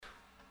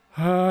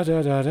Da,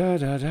 da, da, da,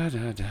 da,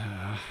 da,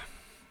 da.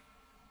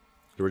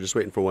 We're just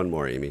waiting for one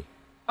more, Amy.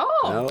 Oh.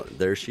 Oh,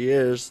 there she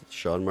is,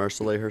 Sean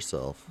Marcellet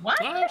herself. What?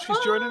 Oh, she's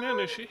joining in,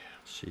 is she?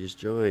 She's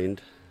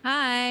joined.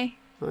 Hi.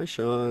 Hi,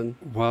 Sean.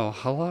 Well,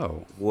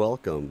 hello.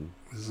 Welcome.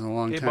 This is a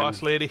long Hey, time.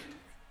 boss lady.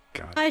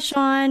 God. Hi,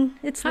 Sean.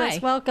 It's Hi.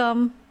 Liz.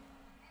 Welcome.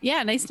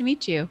 Yeah, nice to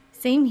meet you.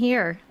 Same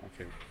here.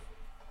 Okay.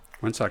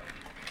 One sec.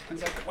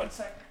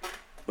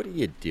 What are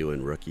you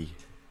doing, rookie?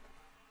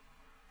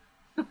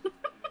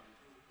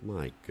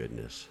 My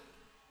goodness.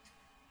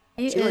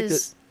 Is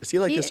he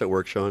like this at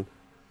work, Sean?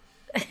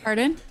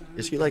 Pardon?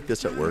 Is he like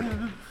this at work?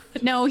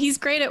 No, he's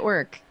great at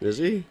work. Is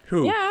he?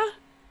 Who? Yeah.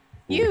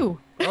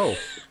 You, Oh.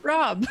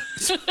 Rob.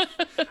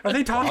 Are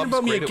they talking Rob's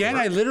about me great at again?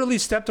 work. I literally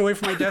stepped away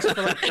from my desk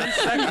for like 10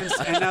 seconds,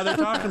 and now they're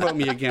talking about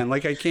me again.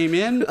 Like I came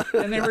in,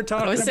 and they were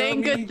talking I was about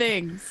saying me. good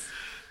things.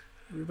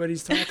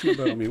 Everybody's talking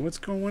about me. What's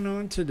going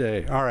on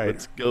today? All right.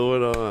 What's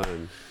going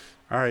on?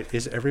 All right.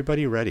 Is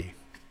everybody ready?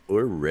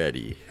 We're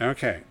ready.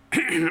 Okay.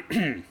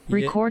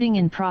 Recording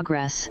in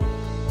progress.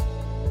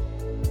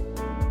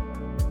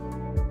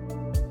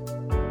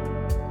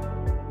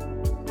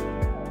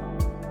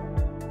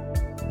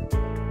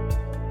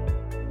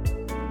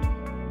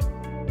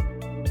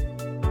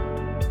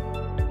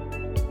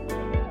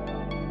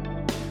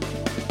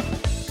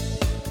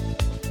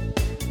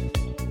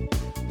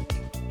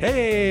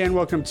 Hey, and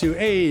welcome to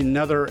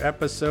another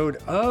episode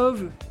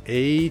of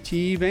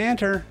AT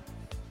Banter.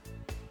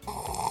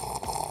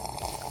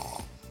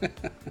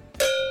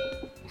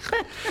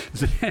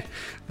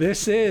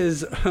 This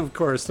is, of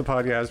course, the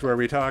podcast where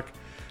we talk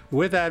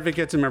with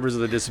advocates and members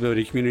of the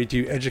disability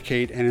community to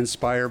educate and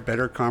inspire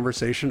better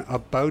conversation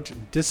about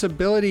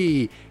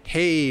disability.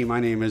 Hey, my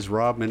name is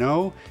Rob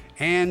Minot,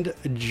 and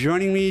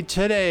joining me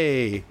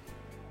today,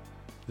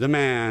 the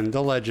man,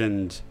 the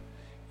legend.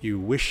 You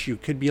wish you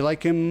could be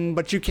like him,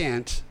 but you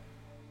can't.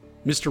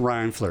 Mr.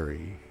 Ryan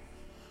Fleury.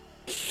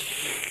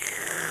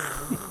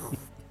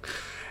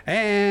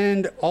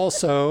 And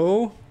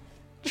also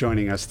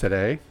joining us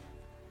today,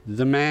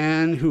 the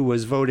man who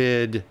was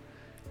voted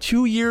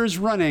 2 years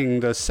running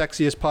the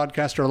sexiest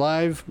podcaster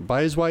alive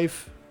by his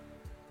wife,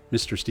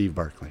 Mr. Steve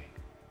Barclay.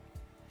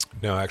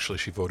 No, actually,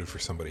 she voted for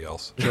somebody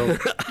else. Joe,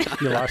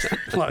 you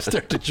lost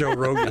her to Joe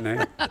Rogan,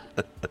 eh?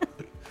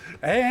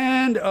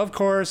 And, of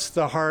course,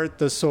 the heart,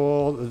 the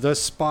soul, the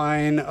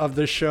spine of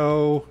the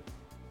show,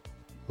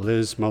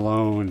 Liz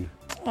Malone.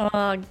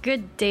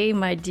 Good day,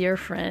 my dear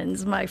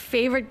friends. My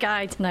favorite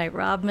guy tonight,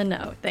 Rob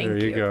Minot. Thank you.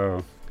 There you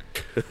go.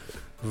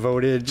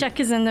 Voted Check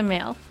is in the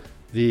mail.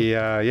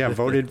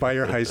 voted by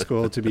your high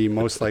school to be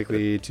most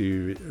likely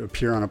to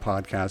appear on a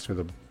podcast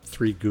with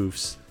three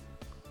goofs.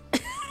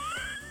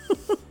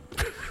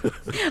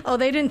 Oh,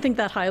 they didn't think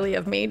that highly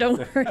of me.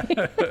 Don't worry.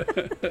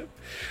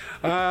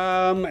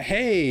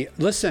 Hey,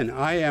 listen,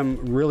 I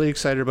am really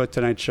excited about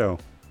tonight's show.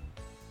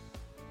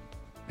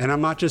 And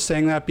I'm not just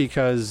saying that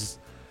because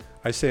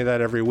I say that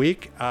every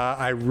week.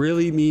 I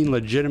really mean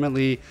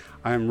legitimately,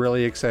 I'm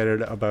really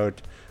excited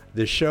about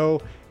this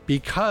show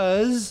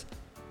because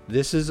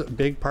this is a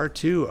big part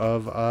two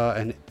of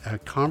a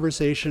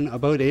conversation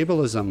about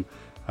ableism.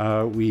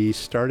 We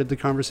started the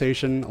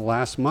conversation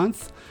last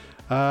month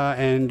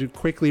and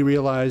quickly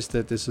realized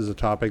that this is a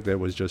topic that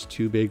was just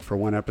too big for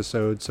one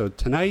episode. So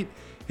tonight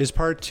is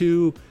part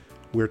two.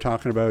 We're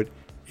talking about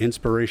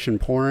inspiration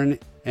porn.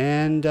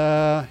 And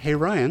hey,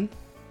 Ryan.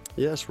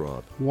 Yes,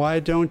 Rob. Why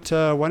don't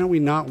we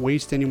not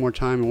waste any more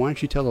time, and why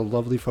don't you tell the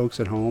lovely folks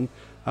at home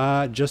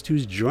just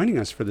who's joining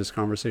us for this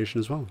conversation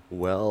as well?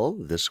 Well,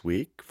 this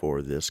week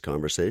for this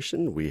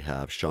conversation, we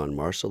have Sean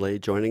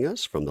Marcellet joining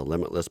us from the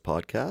Limitless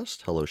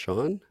podcast. Hello,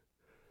 Sean.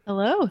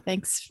 Hello.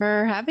 Thanks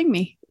for having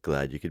me.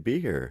 Glad you could be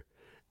here.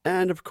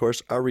 And of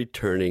course, our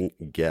returning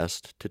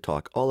guest to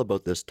talk all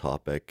about this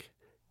topic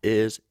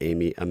is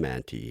Amy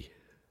Amanti.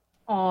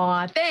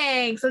 Aw,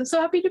 thanks. I'm so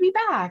happy to be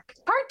back.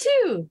 Part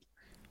two.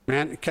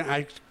 Man, can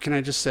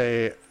I just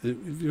say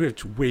we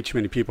have way too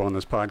many people on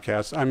this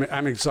podcast.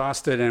 I'm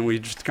exhausted, and we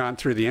just gone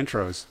through the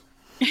intros.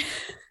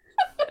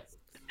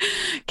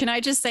 Can I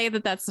just say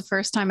that that's the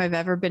first time I've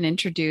ever been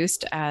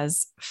introduced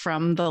as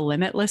from the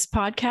Limitless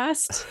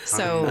podcast?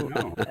 So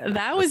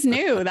that was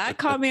new. That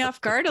caught me off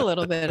guard a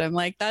little bit. I'm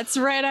like, that's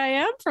right. I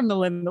am from the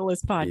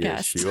Limitless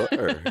podcast. Yes, you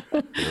are.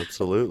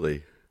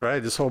 Absolutely. Right,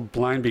 this whole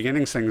Blind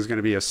Beginnings thing is going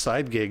to be a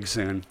side gig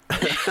soon.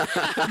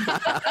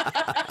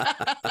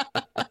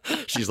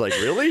 She's like,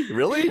 really?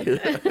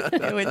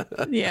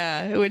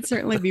 It would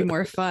certainly be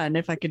more fun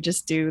if I could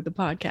just do the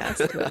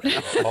podcast. But.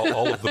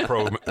 All of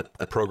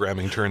the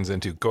programming turns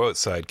into go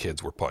outside,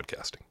 kids. We're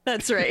podcasting.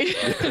 That's right.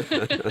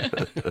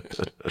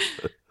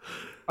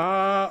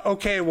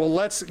 Okay, well,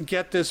 let's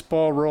get this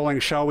ball rolling,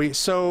 shall we?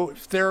 So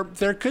there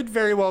could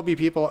very well be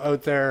people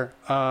out there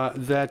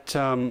that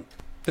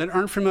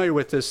aren't familiar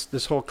with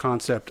this whole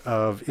concept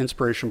of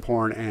inspiration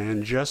porn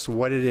and just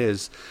what it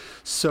is.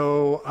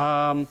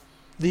 So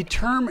the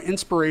term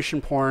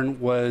inspiration porn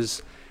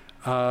was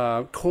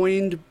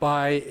coined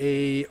by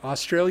a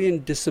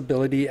Australian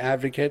disability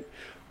advocate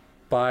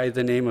by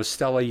the name of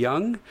Stella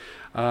Young.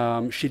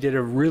 She did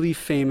a really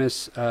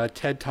famous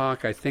TED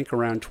Talk, I think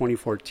around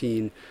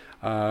 2014,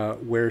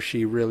 where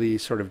she really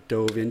sort of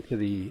dove into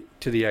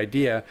the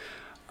idea.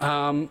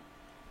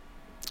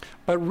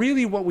 But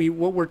really what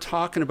we're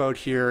talking about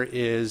here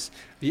is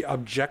the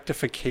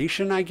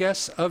objectification, I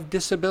guess, of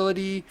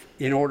disability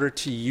in order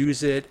to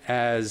use it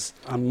as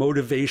a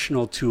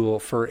motivational tool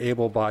for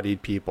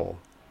able-bodied people.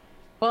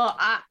 Well,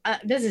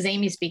 this is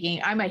Amy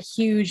speaking. I'm a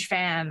huge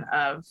fan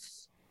of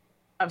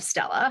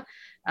Stella.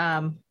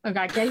 I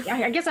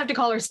guess I have to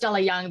call her Stella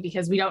Young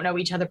because we don't know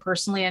each other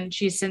personally, and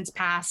she's since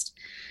passed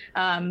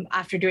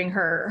after doing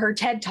her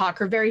TED Talk,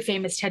 her very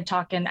famous TED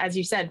Talk, and as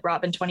you said,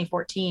 Rob, in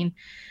 2014.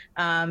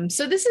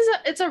 So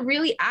it's a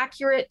really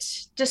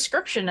accurate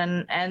description,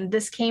 and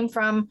this came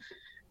from,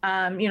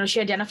 she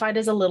identified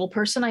as a little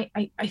person. I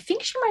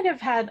think she might have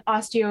had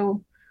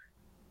osteogenesis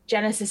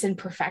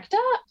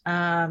imperfecta,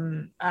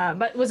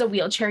 but was a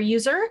wheelchair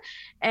user,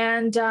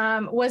 and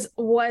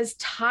was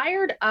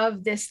tired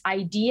of this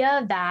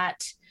idea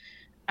that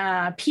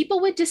people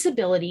with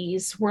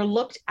disabilities were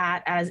looked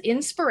at as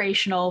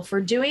inspirational for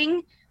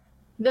doing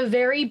the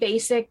very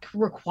basic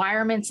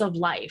requirements of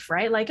life,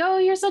 right? Like, oh,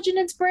 you're such an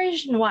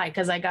inspiration. Why?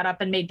 Because I got up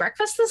and made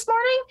breakfast this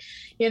morning,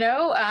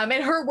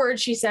 in her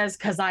words, she says,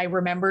 because I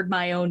remembered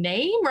my own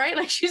name, right?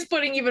 Like she's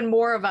putting even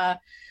more of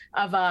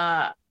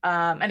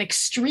an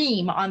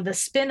extreme on the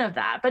spin of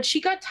that. But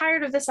she got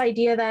tired of this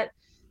idea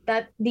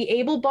that the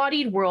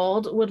able-bodied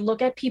world would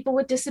look at people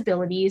with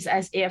disabilities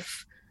as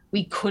if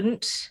we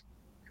couldn't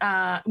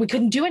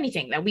do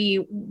anything, that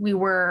we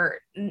were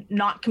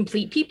not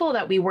complete people,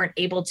 that we weren't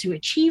able to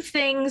achieve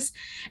things.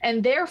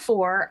 And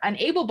therefore, an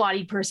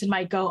able-bodied person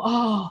might go,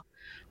 oh,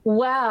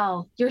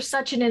 well, you're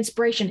such an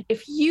inspiration.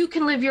 If you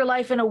can live your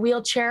life in a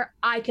wheelchair,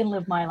 I can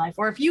live my life.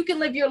 Or if you can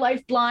live your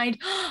life blind,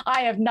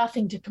 I have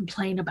nothing to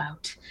complain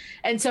about.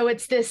 And so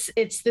it's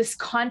this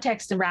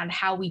context around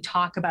how we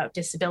talk about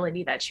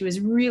disability that she was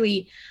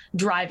really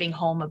driving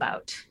home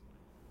about.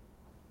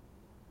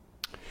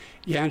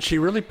 Yeah, and she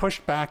really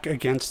pushed back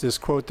against this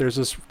quote. There's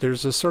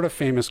a sort of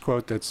famous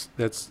quote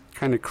that's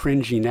kind of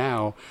cringy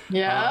now.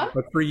 Yeah.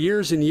 But for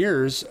years and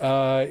years,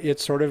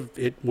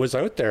 it was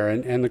out there,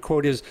 and the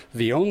quote is,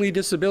 "The only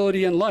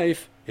disability in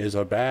life is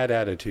a bad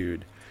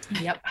attitude."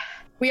 Yep.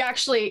 We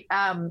actually,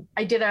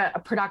 I did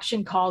a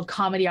production called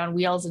Comedy on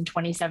Wheels in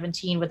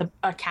 2017 with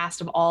a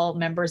cast of all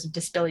members of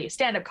Disability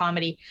Stand-Up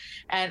Comedy,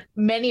 and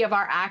many of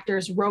our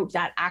actors wrote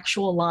that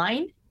actual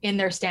line in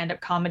their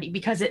stand-up comedy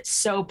because it's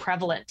so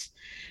prevalent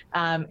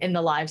in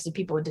the lives of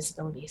people with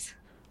disabilities.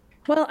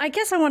 Well, I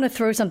guess I want to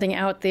throw something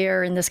out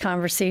there in this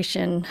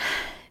conversation.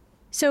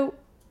 So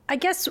I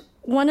guess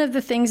one of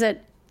the things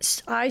that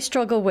I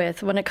struggle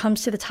with when it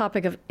comes to the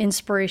topic of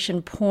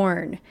inspiration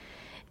porn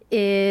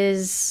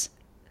is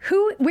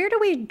where do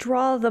we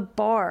draw the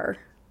bar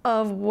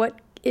of what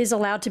is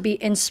allowed to be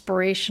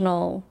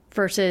inspirational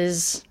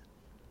versus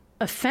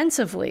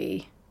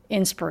offensively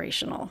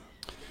inspirational?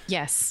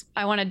 Yes,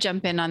 I want to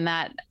jump in on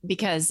that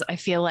because I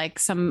feel like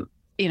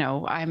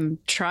I'm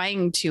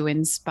trying to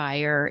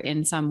inspire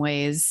in some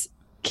ways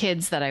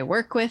kids that I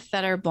work with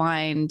that are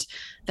blind,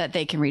 that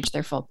they can reach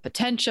their full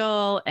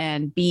potential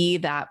and be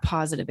that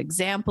positive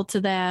example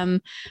to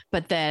them.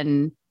 But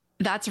then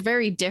that's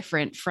very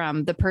different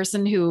from the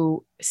person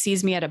who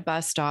sees me at a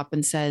bus stop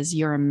and says,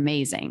 "You're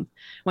amazing,"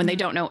 when they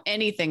don't know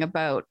anything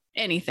about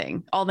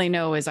anything. All they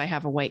know is I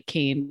have a white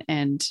cane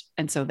and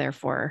so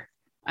therefore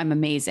I'm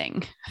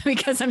amazing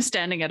because I'm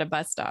standing at a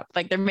bus stop.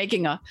 Like they're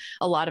making a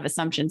lot of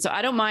assumptions. So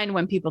I don't mind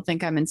when people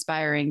think I'm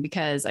inspiring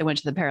because I went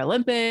to the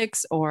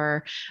Paralympics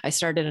or I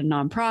started a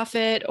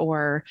nonprofit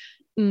or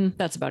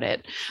that's about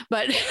it.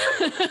 But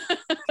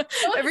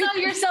don't sell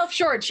yourself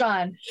short,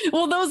 Sean.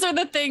 Well, those are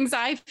the things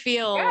I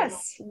feel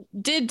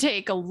did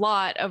take a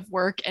lot of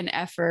work and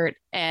effort,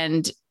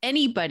 and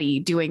anybody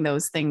doing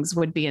those things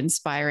would be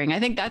inspiring. I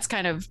think that's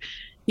kind of,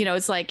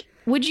 it's like,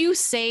 would you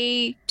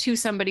say to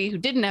somebody who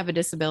didn't have a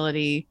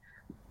disability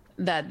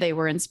that they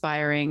were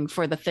inspiring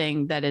for the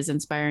thing that is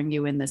inspiring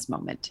you in this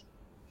moment?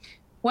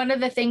 One of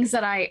the things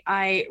that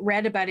I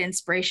read about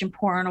inspiration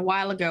porn a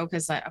while ago,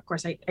 because of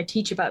course I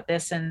teach about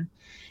this in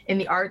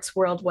the arts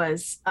world,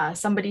 was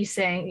somebody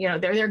saying,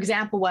 their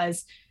example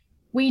was,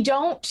 we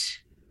don't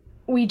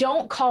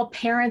call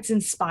parents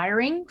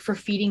inspiring for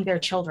feeding their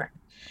children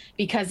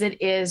because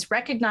it is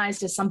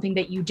recognized as something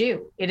that you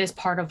do. It is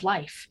part of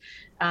life.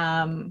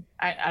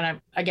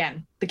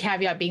 Again, the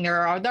caveat being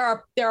there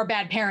are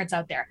bad parents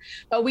out there,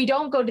 but we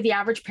don't go to the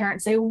average parent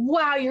and say,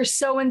 "Wow, you're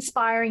so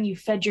inspiring. You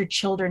fed your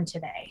children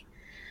today."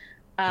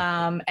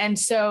 And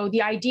so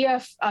the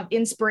idea of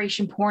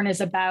inspiration porn is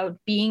about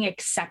being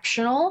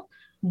exceptional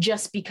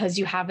just because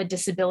you have a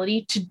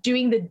disability to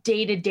doing the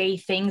day-to-day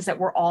things that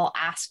we're all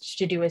asked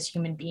to do as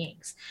human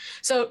beings.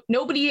 So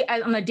nobody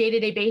on a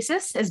day-to-day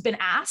basis has been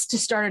asked to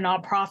start a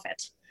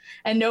nonprofit.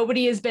 And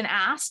nobody has been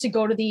asked to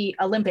go to the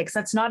Olympics.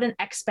 That's not an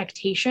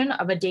expectation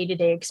of a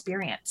day-to-day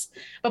experience.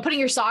 But putting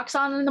your socks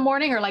on in the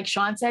morning, or like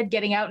Sean said,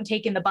 getting out and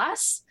taking the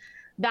bus,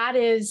 that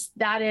is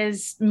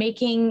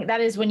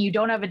when you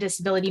don't have a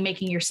disability,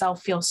 making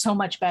yourself feel so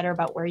much better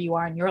about where you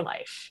are in your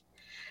life.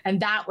 And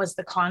that was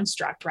the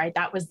construct, right?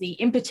 That was the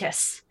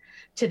impetus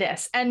to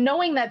this. And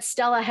knowing that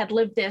Stella had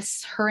lived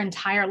this her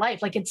entire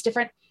life, like it's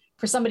different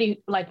for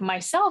somebody like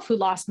myself who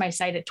lost my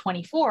sight at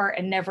 24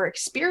 and never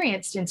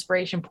experienced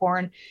inspiration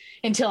porn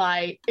until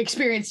I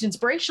experienced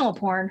inspirational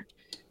porn.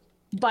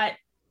 But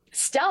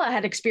Stella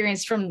had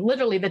experienced from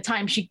literally the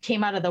time she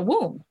came out of the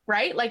womb,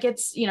 right? Like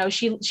it's, you know,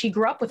 she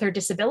grew up with her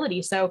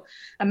disability. So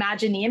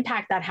imagine the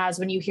impact that has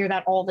when you hear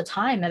that all the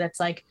time, that it's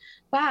like,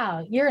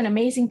 wow, you're an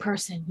amazing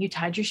person. You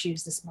tied your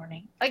shoes this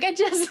morning. Like I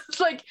just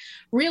like,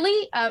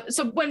 really?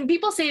 So when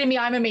people say to me,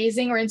 I'm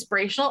amazing or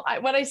inspirational,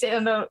 what I say,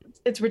 no,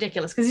 it's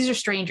ridiculous because these are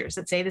strangers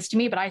that say this to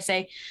me, but I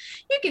say,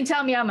 you can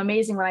tell me I'm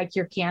amazing when I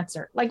cure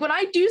cancer. Like when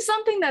I do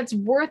something that's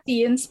worth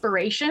the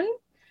inspiration,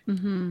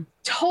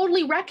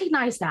 totally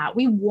recognize that.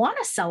 We want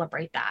to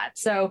celebrate that.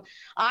 So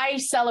I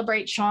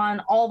celebrate,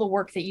 Sean, all the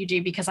work that you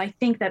do because I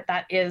think that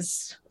that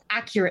is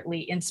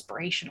accurately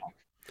inspirational.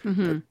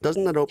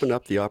 Doesn't that open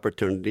up the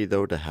opportunity,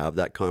 though, to have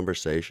that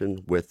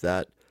conversation with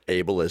that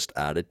ableist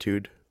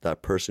attitude?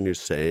 That person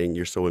who's saying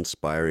you're so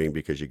inspiring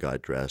because you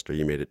got dressed or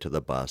you made it to the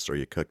bus or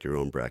you cooked your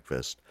own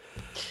breakfast.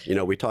 You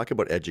know, we talk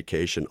about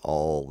education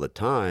all the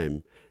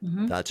time.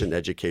 That's an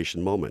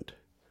education moment.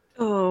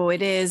 Oh,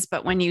 it is.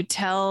 But when you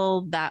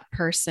tell that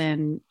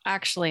person,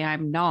 actually,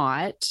 I'm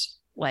not,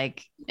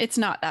 like, it's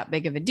not that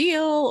big of a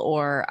deal,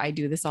 or I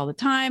do this all the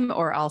time,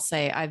 or I'll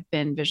say I've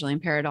been visually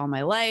impaired all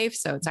my life.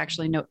 So it's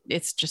actually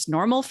it's just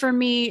normal for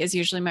me is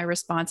usually my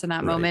response in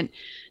that moment.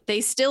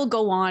 They still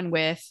go on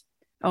with,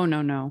 oh,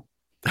 no,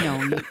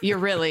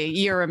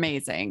 you're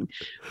amazing.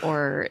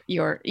 Or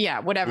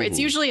whatever. It's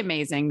usually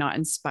amazing, not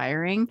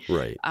inspiring.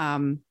 Right.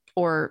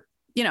 Or,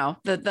 you know,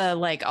 the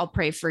like, I'll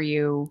pray for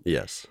you.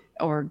 Yes.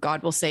 Or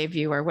God will save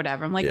you or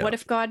whatever. I'm like, what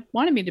if God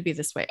wanted me to be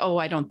this way? Oh,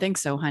 I don't think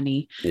so,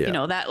 honey. You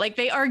know, that like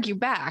they argue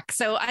back.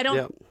 So I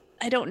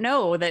don't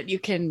know that you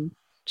can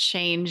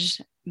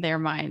change their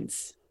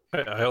minds.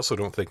 I also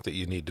don't think that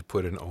you need to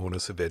put an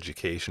onus of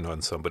education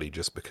on somebody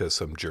just because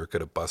some jerk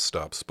at a bus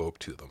stop spoke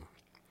to them.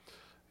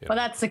 Well,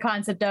 that's the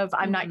concept of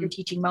I'm not your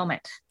teaching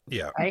moment.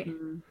 Yeah. Right.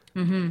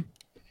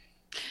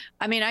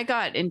 I mean, I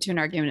got into an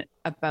argument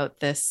about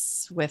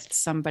this with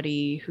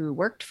somebody who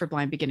worked for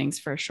Blind Beginnings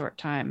for a short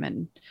time,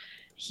 and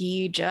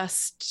he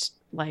just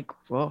like,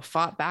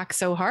 fought back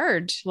so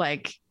hard,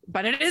 like,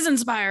 but it is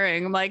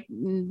inspiring. I'm like,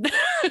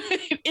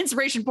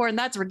 inspiration porn,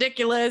 that's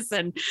ridiculous.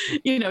 And,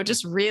 you know,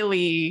 just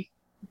really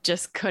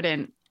just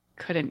couldn't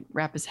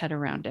wrap his head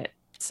around it.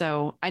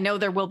 So I know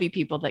there will be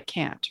people that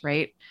can't,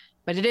 right?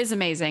 But it is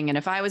amazing. And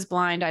if I was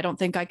blind, I don't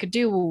think I could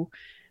do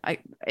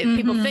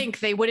people think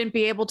they wouldn't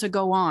be able to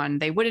go on.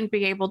 They wouldn't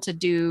be able to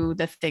do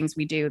the things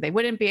we do. They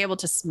wouldn't be able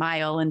to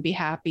smile and be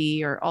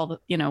happy or all the,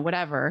 you know,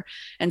 whatever.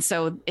 And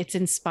so it's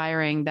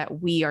inspiring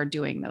that we are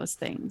doing those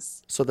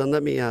things. So then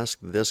let me ask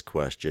this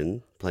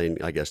question,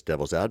 playing, I guess,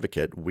 devil's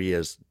advocate. We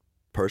as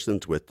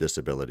persons with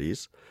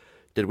disabilities,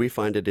 did we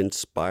find it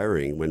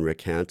inspiring when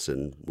Rick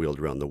Hansen wheeled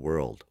around the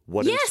world?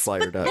 What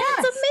inspired us?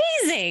 That's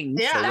amazing.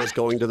 So was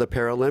going to the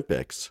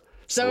Paralympics.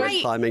 So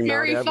climbing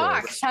Gary Mount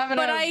Fox having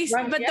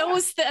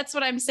that's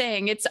what I'm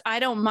saying. I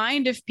don't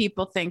mind if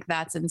people think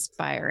that's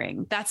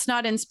inspiring. That's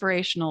not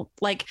inspirational.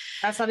 Like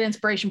that's not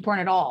inspiration porn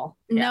at all.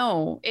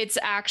 No, it's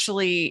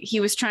actually, he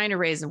was trying to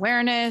raise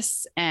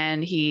awareness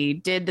and he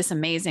did this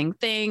amazing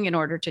thing in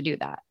order to do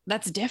that.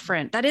 That's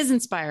different. That is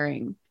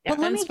inspiring. Well,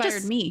 that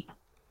inspired me.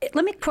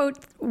 Let me quote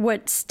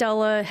what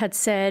Stella had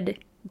said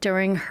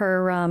during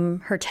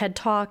her TED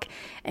Talk,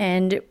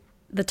 and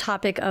the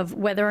topic of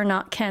whether or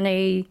not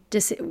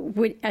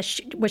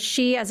was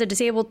she as a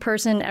disabled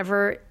person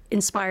ever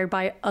inspired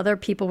by other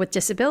people with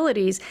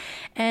disabilities.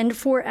 And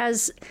for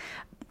as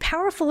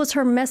powerful as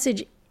her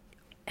message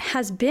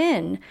has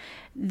been,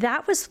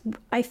 that was,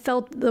 I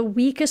felt, the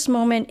weakest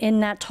moment in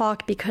that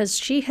talk, because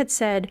she had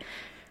said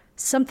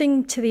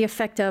something to the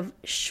effect of,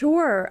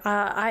 sure,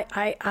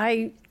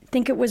 I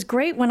think it was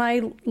great when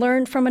I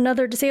learned from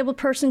another disabled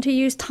person to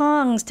use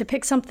tongs to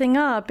pick something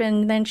up.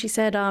 And then she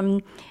said,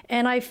 and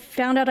I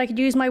found out I could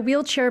use my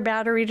wheelchair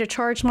battery to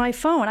charge my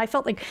phone. I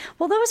felt like,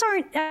 well,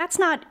 that's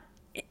not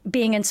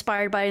being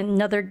inspired by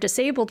another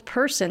disabled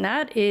person.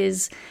 That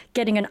is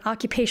getting an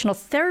occupational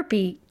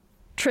therapy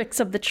tricks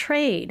of the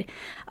trade.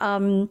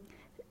 You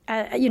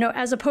know,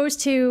 as opposed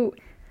to,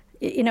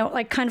 you know,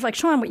 like kind of like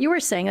Sean, what you were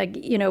saying, like,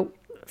 you know,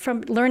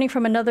 from learning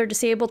from another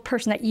disabled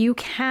person that you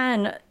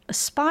can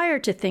aspire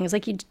to things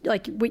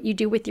like what you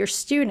do with your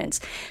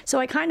students. So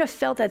I kind of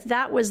felt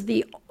that was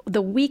the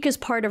weakest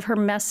part of her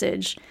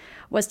message,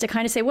 was to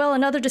kind of say, well,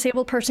 another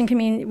disabled person can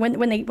mean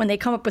when they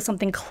come up with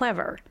something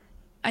clever.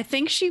 I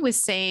think she was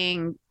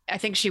saying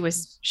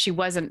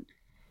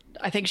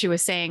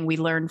we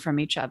learn from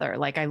each other.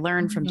 Like I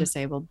learned from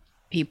disabled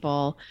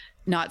people,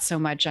 not so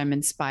much I'm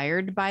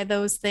inspired by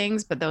those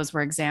things, but those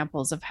were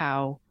examples of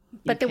how.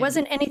 But there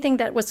wasn't anything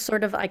that was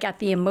sort of like at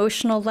the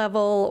emotional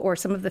level, or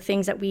some of the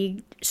things that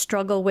we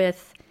struggle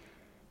with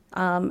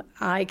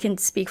I can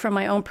speak from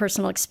my own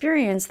personal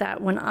experience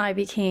that when I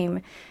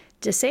became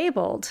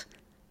disabled,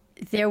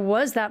 there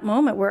was that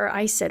moment where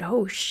I said,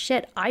 oh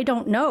shit, I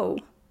don't know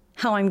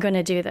how I'm going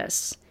to do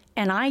this.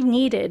 And I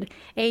needed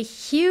a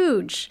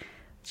huge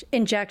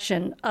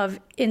injection of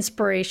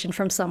inspiration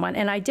from someone.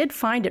 And I did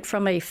find it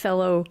from a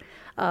fellow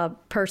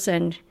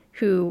person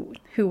who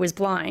was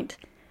blind.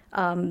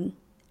 And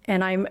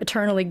I'm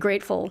eternally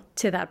grateful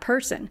to that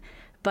person.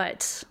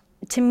 But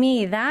to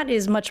me, that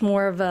is much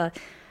more of a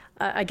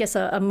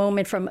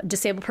moment from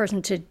disabled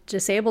person to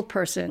disabled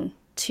person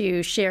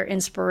to share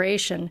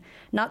inspiration,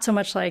 not so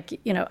much like,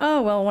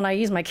 oh, well, when I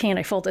use my cane,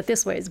 I fold it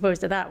this way as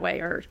opposed to that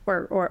way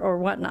or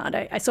whatnot.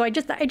 So I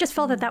just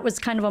felt that was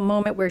kind of a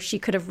moment where she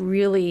could have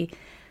really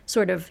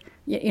sort of,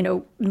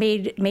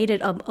 made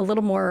it a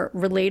little more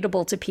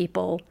relatable to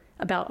people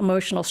about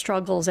emotional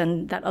struggles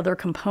and that other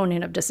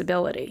component of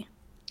disability.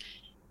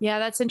 Yeah,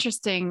 that's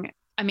interesting.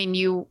 I mean,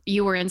 you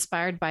were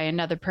inspired by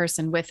another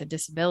person with a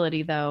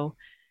disability, though.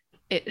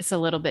 It's a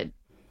little bit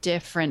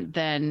different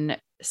than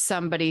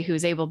somebody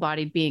who's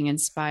able-bodied being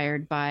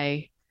inspired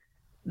by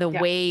the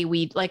way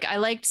I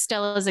liked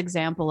Stella's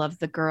example of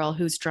the girl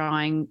who's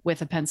drawing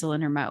with a pencil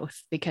in her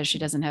mouth because she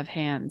doesn't have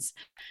hands.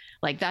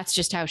 Like, that's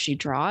just how she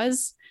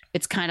draws.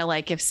 It's kind of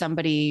like if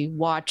somebody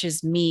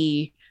watches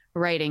me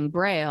writing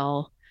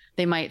Braille,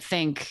 they might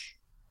think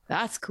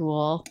that's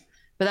cool,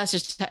 but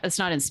it's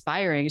not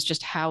inspiring. It's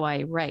just how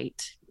I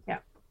write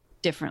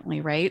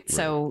differently. Right.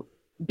 So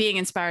being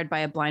inspired by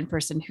a blind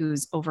person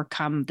who's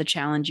overcome the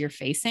challenge you're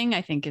facing,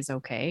 I think is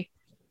okay.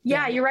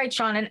 Yeah, you're right,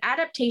 Sean. And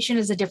adaptation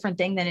is a different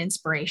thing than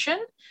inspiration.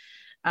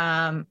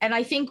 And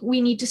I think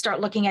we need to start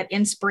looking at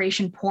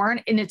inspiration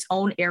porn in its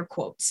own air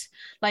quotes.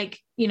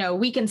 Like,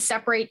 we can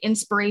separate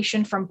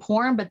inspiration from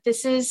porn, but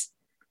this is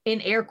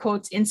in air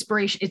quotes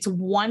inspiration. It's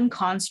one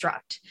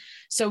construct.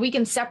 So we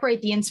can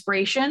separate the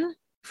inspiration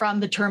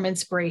from the term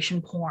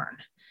inspiration porn.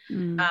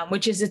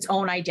 Which is its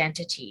own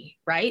identity,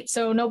 right?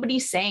 So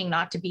nobody's saying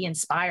not to be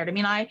inspired. I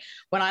mean,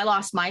 when I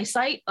lost my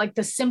sight, like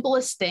the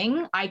simplest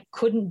thing I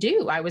couldn't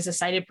do. I was a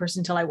sighted person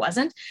until I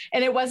wasn't.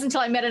 And it wasn't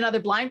until I met another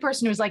blind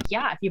person who was like,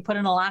 yeah, if you put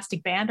an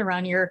elastic band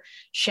around your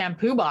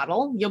shampoo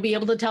bottle, you'll be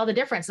able to tell the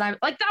difference. And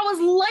that was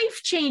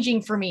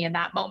life-changing for me in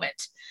that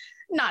moment.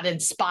 Not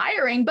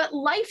inspiring, but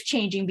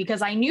life-changing,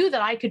 because I knew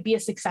that I could be a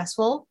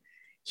successful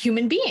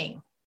human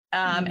being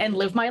and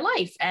live my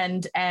life.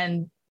 And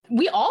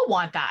we all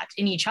want that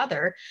in each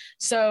other.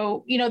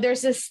 So,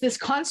 there's this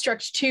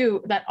construct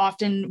too, that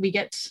often we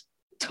get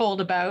told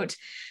about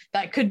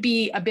that could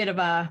be a bit of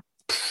a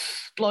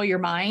blow your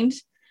mind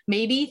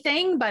maybe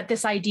thing, but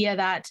this idea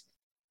that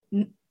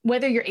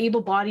whether you're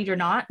able-bodied or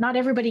not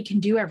everybody can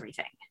do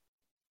everything.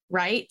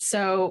 Right.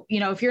 So,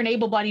 if you're an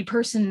able-bodied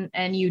person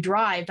and you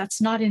drive,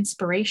 that's not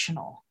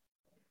inspirational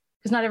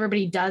because not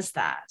everybody does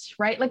that.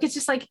 Right. Like, it's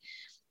just like,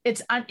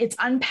 it's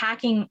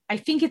unpacking. I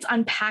think it's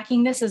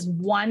unpacking this as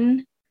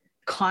one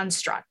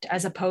construct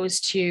as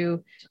opposed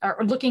to or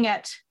looking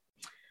at,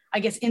 I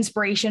guess,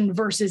 inspiration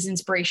versus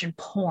inspiration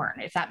porn,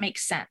 if that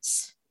makes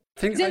sense.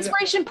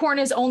 Inspiration porn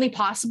is only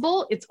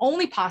possible. It's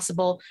only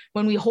possible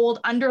when we hold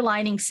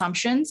underlying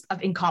assumptions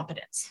of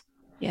incompetence.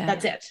 Yeah.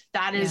 That's it.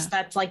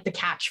 That's like the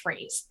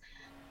catchphrase.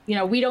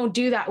 We don't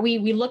do that.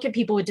 We look at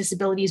people with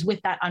disabilities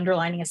with that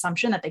underlying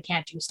assumption that they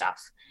can't do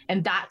stuff.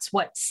 And that's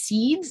what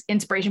seeds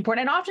inspiration porn.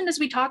 And often as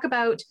we talk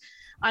about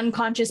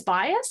unconscious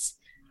bias,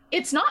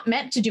 it's not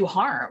meant to do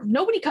harm.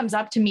 Nobody comes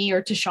up to me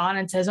or to Sean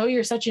and says, oh,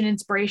 you're such an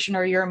inspiration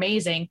or you're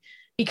amazing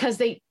because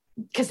they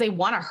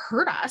want to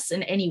hurt us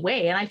in any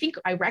way. And I think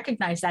I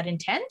recognize that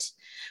intent,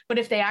 but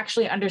if they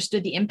actually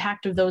understood the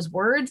impact of those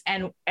words,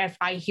 and if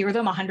I hear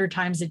them 100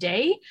 times a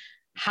day,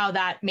 how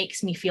that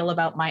makes me feel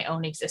about my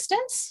own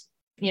existence,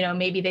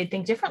 maybe they'd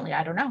think differently.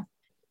 I don't know.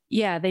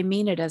 Yeah. They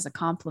mean it as a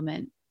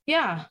compliment.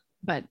 Yeah.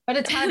 But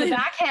it's kind of a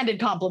backhanded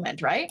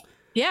compliment, right?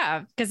 Yeah,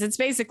 because it's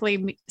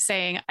basically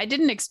saying, I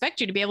didn't expect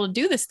you to be able to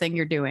do this thing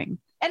you're doing.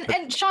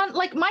 And Sean,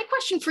 like, my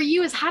question for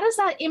you is, how does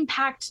that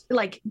impact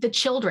like the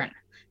children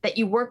that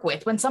you work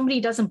with when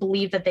somebody doesn't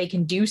believe that they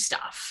can do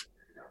stuff,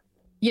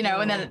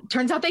 and then it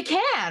turns out they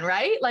can,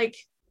 right? Like,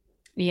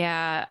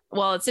 yeah,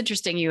 well, it's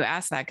interesting you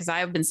asked that because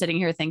I've been sitting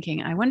here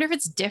thinking, I wonder if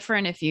it's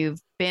different if you've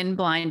been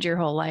blind your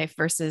whole life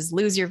versus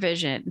lose your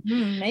vision.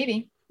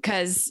 Maybe.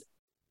 Because,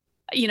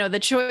 the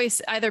choice,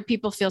 either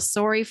people feel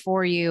sorry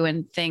for you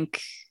and think,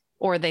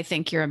 or they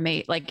think you're a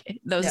mate. Like,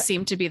 those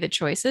seem to be the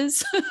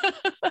choices.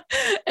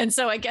 And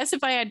so I guess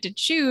if I had to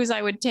choose,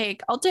 I'll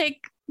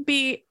take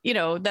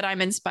that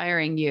I'm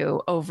inspiring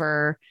you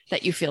over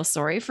that you feel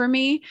sorry for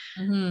me.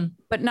 Mm-hmm.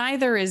 But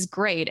neither is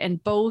great.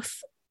 And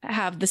both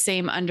have the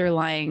same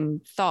underlying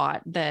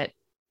thought that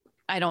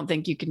I don't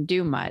think you can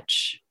do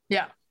much.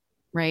 Yeah.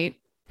 Right.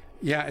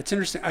 Yeah, it's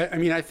interesting. I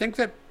mean, I think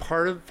that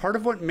part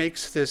of what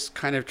makes this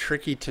kind of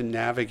tricky to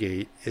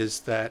navigate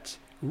is that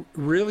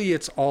really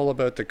it's all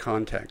about the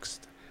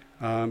context,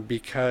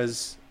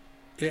 because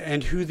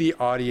and who the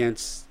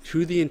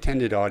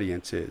intended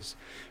audience is,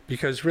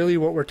 because really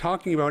what we're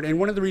talking about, and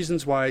one of the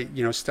reasons why,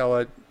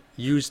 Stella,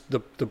 used the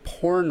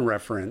porn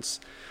reference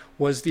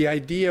was the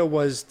idea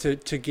was to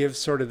give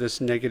sort of this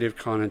negative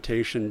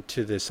connotation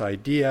to this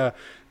idea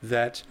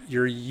that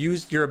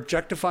you're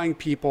objectifying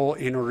people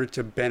in order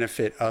to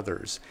benefit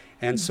others.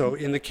 And so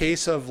in the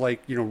case of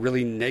like,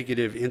 really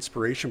negative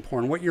inspiration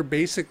porn, what you're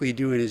basically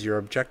doing is you're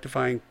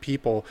objectifying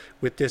people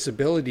with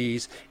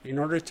disabilities in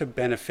order to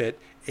benefit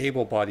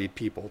able-bodied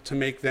people, to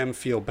make them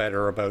feel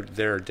better about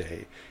their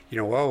day.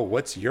 Oh,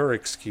 what's your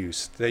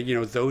excuse?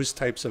 Those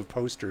types of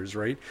posters,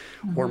 right?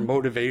 Or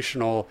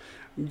motivational,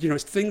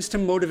 things to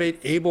motivate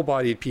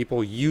able-bodied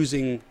people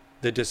using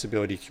the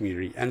disability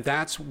community. And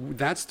that's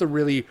the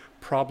really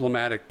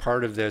problematic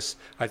part of this,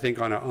 I think,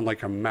 on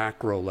like a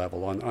macro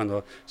level, on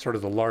the sort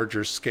of the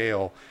larger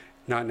scale,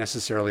 not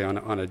necessarily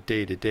on a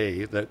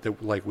day-to-day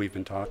that like we've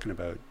been talking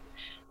about.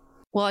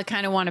 Well, I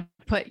kind of want to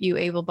put you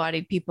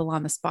able-bodied people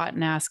on the spot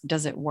and ask,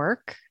 does it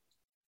work?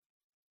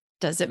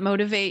 Does it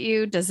motivate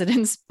you? Does it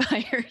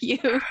inspire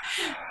you?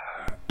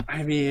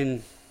 I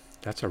mean,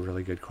 that's a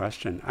really good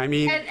question. I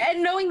mean,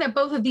 and knowing that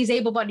both of these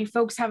able-bodied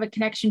folks have a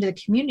connection to the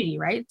community,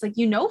 right? It's like,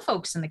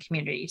 folks in the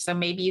community, so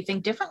maybe you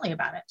think differently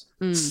about it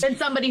than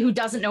somebody who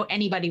doesn't know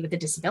anybody with a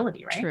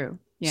disability, right? True.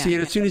 Yeah. See,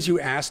 and as soon as you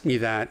asked me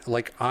that,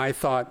 like I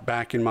thought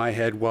back in my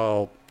head,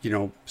 well,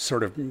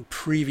 sort of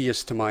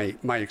previous to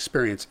my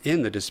experience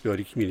in the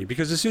disability community,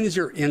 because as soon as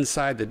you're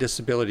inside the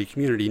disability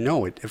community,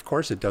 of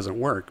course it doesn't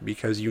work,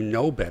 because you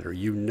know better.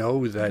 You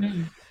know that,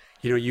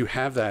 you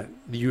have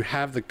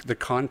the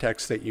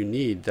context that you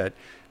need,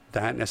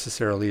 that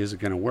necessarily isn't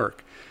going to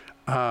work.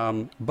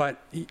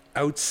 But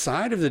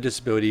outside of the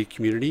disability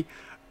community,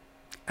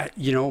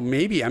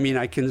 maybe,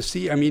 I can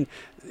see,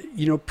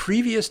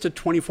 previous to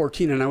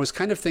 2014, and I was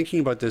kind of thinking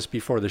about this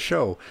before the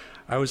show,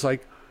 I was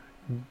like,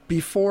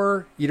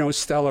 before,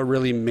 Stella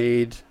really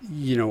made,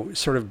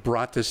 sort of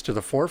brought this to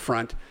the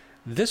forefront,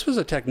 this was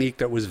a technique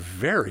that was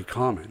very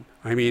common.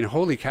 I mean,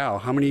 holy cow,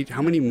 how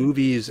many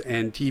movies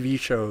and TV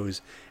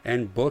shows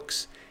and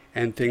books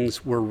and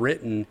things were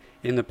written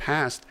in the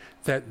past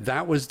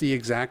that was the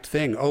exact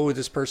thing. Oh,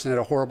 this person had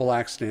a horrible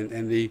accident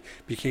and they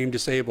became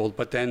disabled,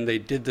 but then they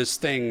did this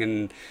thing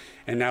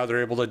and now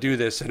they're able to do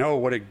this. And oh,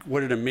 what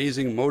an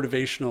amazing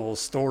motivational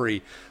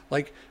story.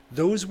 Like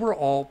those were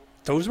all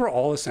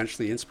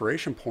essentially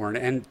inspiration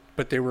porn,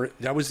 but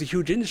that was the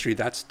huge industry.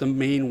 That's the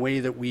main way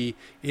that we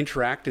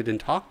interacted and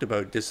talked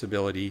about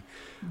disability.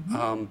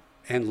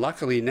 And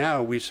luckily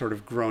now we've sort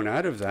of grown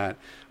out of that,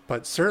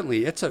 but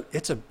certainly it's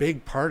a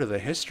big part of the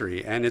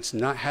history, and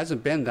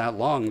hasn't been that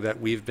long that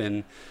we've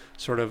been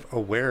sort of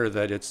aware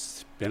that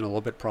it's been a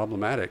little bit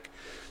problematic.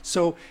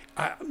 So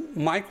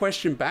my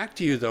question back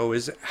to you though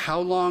is how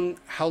long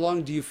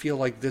do you feel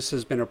like this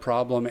has been a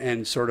problem?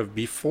 And sort of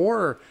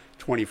before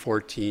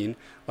 2014,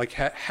 like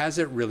has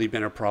it really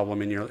been a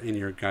problem in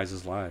your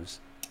guys' lives?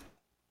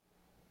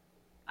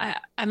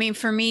 I mean,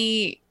 for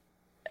me,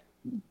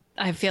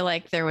 I feel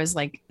like there was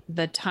like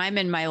the time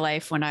in my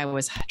life when I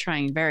was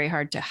trying very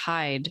hard to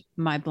hide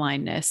my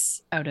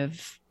blindness out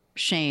of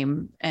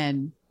shame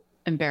and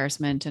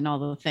embarrassment and all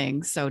the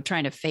things. So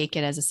trying to fake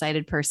it as a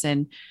sighted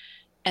person.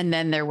 And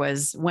then there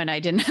was when I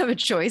didn't have a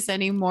choice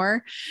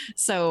anymore.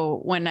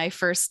 So when I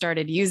first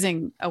started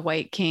using a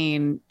white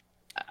cane,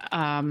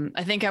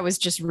 I think I was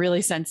just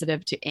really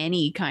sensitive to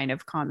any kind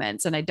of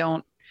comments. And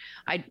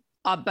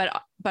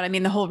but I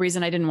mean, the whole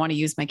reason I didn't want to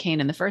use my cane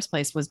in the first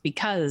place was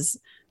because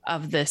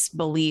of this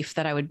belief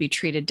that I would be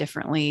treated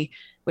differently,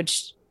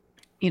 which,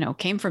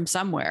 came from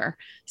somewhere.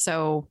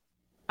 So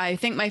I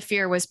think my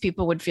fear was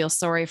people would feel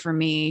sorry for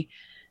me.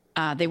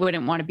 They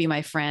wouldn't want to be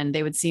my friend.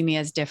 They would see me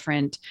as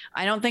different.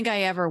 I don't think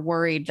I ever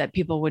worried that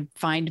people would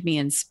find me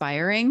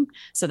inspiring.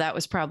 So that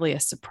was probably a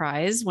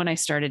surprise when I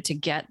started to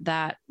get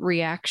that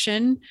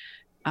reaction.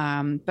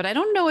 But I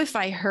don't know if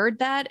I heard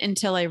that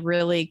until I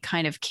really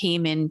kind of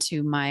came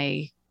into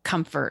my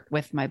comfort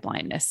with my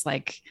blindness,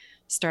 like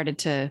started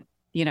to,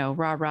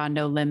 rah,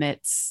 no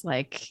limits.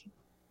 Like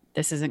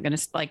this isn't going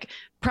to, like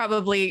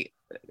probably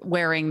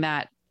wearing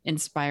that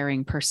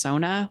inspiring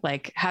persona,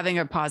 like having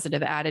a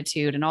positive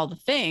attitude and all the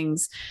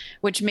things,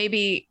 which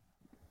maybe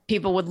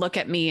people would look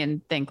at me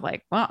and think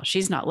like, well,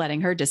 she's not letting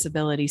her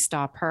disability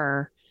stop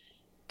her.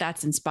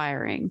 That's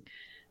inspiring,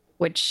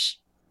 which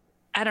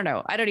I don't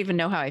know. I don't even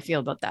know how I feel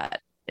about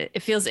that.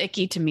 It feels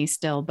icky to me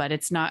still, but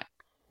it's not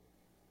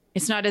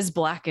as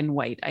black and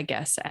white, I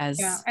guess, as.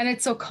 Yeah. And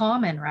it's so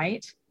common,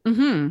 right?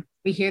 Mm-hmm.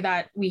 We hear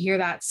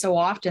that so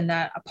often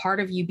that a part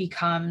of you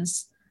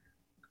becomes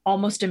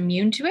almost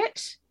immune to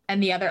it.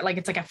 And the other, like,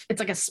 it's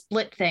like a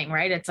split thing,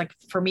 right? It's like,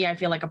 for me, I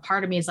feel like a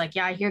part of me is like,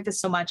 yeah, I hear this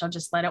so much, I'll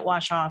just let it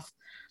wash off,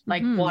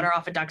 like water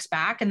off a duck's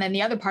back. And then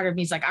the other part of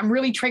me is like, I'm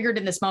really triggered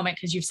in this moment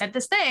because you've said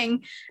this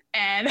thing.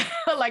 And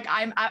like,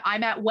 I'm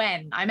at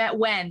when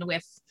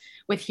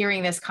with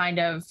hearing this kind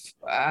of,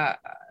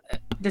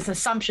 this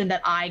assumption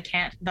that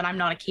I'm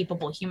not a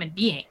capable human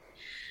being.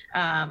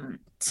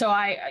 So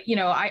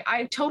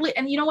I totally,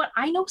 and you know what?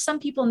 I know some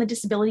people in the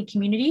disability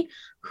community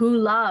who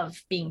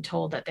love being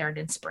told that they're an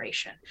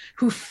inspiration,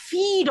 who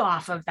feed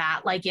off of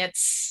that like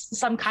it's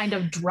some kind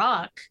of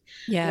drug,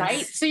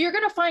 right? So you're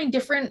going to find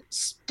different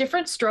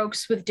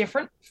strokes with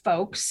different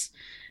folks.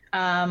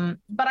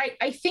 But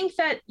I think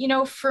that,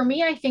 for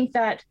me, I think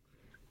that,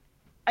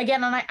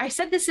 again, and I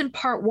said this in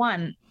part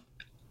one,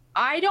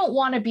 I don't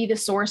want to be the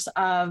source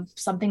of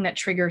something that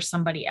triggers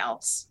somebody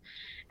else.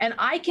 And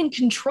I can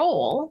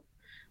control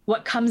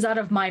what comes out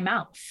of my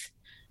mouth.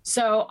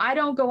 So I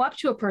don't go up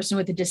to a person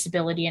with a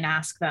disability and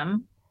ask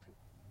them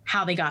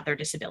how they got their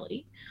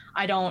disability.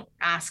 I don't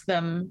ask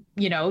them,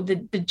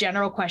 the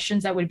general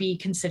questions that would be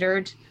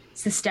considered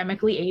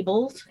systemically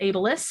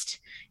ableist.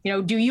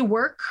 Do you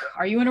work?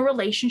 Are you in a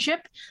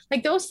relationship?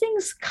 Like those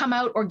things come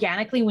out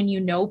organically when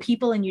you know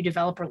people and you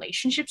develop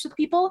relationships with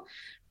people.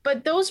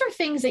 But those are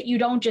things that you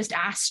don't just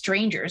ask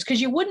strangers,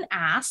 because you wouldn't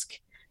ask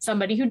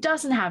somebody who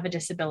doesn't have a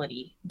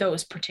disability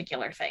those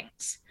particular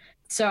things.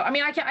 So, I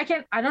mean,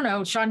 I don't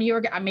know, Sean,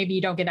 maybe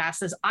you don't get asked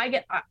this.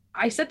 I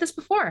said this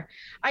before.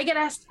 I get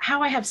asked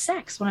how I have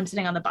sex when I'm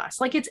sitting on the bus.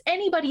 Like it's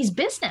anybody's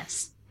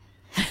business,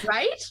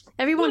 right?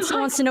 Everyone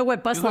wants to know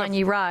what bus line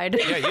you ride.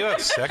 Yeah, you have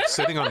sex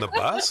sitting on the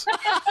bus?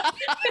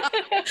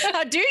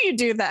 How do you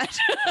do that?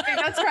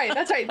 That's right.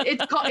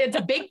 It's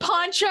a big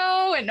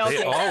poncho and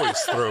They always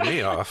throw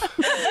me off.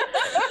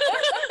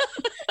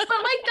 But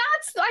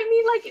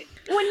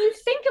when you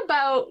think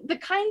about the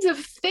kinds of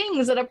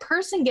things that a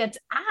person gets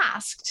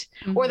asked,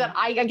 or that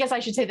I guess I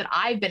should say that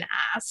I've been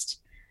asked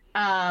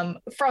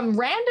from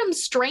random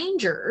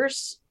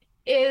strangers,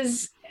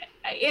 it's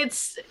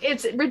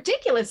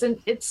ridiculous and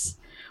it's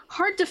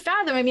hard to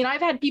fathom. I mean,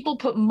 I've had people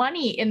put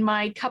money in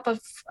my cup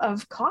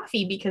of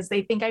coffee because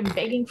they think I'm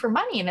begging for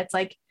money, and it's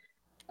like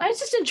I was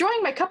just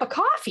enjoying my cup of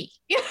coffee.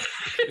 Yes.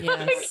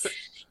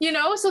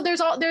 So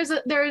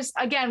there's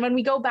again, when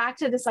we go back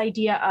to this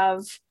idea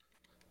of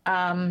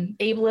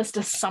ableist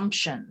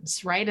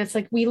assumptions, right? It's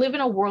like we live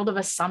in a world of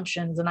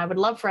assumptions, and I would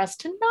love for us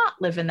to not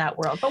live in that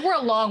world, but we're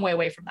a long way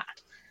away from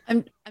that.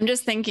 I'm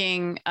just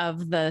thinking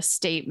of the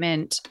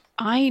statement,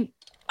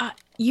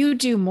 you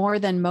do more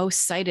than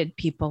most sighted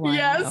people I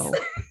know.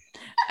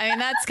 I mean,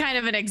 that's kind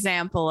of an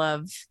example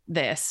of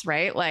this,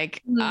 right?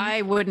 Like,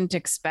 I wouldn't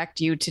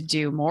expect you to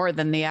do more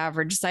than the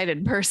average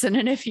sighted person.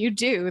 And if you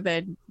do,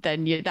 then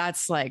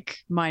that's like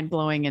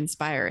mind-blowing,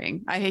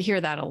 inspiring. I hear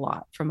that a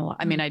lot from a lot.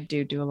 I mean, I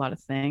do a lot of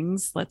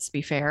things, let's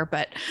be fair,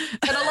 but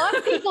a lot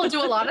of people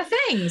do a lot of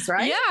things,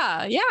 right?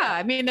 Yeah.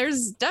 I mean,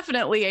 there's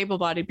definitely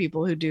able-bodied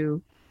people who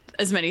do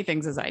as many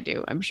things as I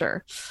do, I'm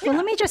sure. Well,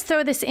 let me just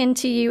throw this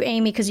into you,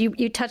 Amy, because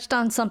you touched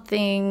on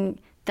something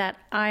that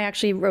I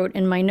actually wrote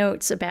in my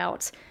notes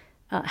about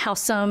how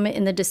some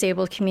in the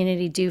disabled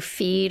community do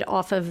feed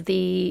off of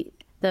the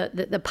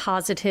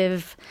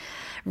positive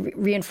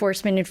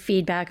reinforcement and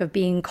feedback of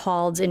being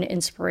called an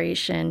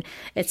inspiration,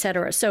 et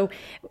cetera. So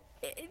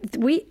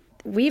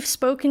we've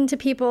spoken to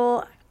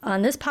people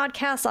on this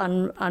podcast,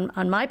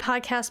 on my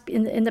podcast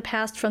in the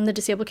past from the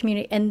disabled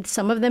community, and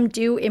some of them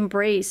do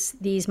embrace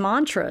these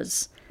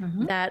mantras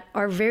that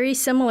are very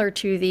similar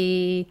to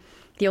the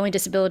only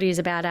disability is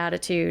a bad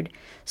attitude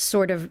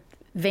sort of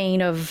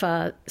vein of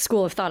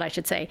school of thought, I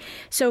should say.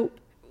 So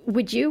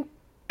would you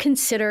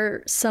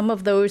consider some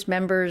of those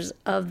members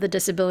of the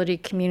disability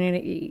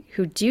community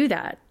who do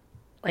that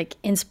like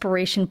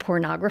inspiration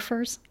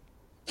pornographers?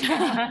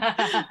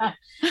 I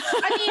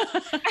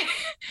mean,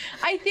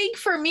 I think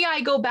for me, I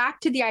go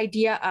back to the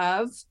idea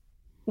of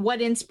what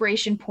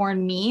inspiration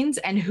porn means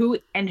and who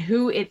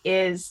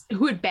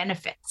it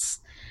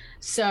benefits.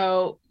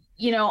 So,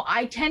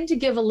 I tend to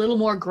give a little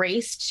more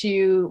grace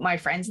to my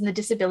friends in the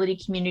disability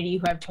community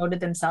who have touted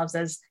themselves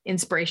as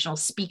inspirational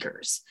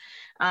speakers.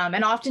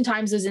 And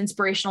oftentimes those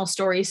inspirational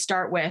stories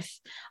start with,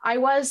 I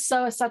was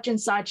such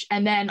and such,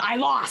 and then I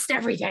lost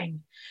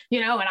everything,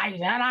 and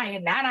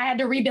I had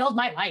to rebuild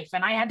my life,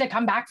 and I had to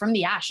come back from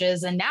the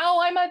ashes, and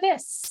now I'm a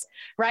this,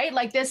 right?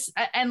 Like this.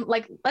 And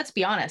like, let's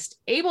be honest,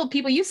 able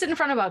people, you sit in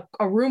front of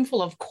a room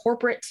full of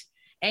corporate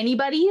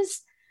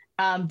anybody's,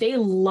 they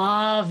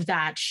love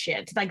that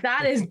shit. Like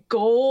that is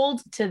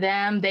gold to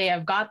them. They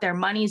have got their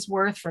money's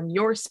worth from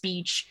your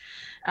speech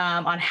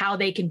on how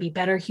they can be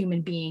better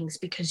human beings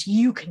because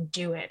you can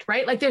do it,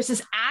 right? Like there's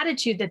this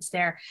attitude that's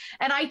there.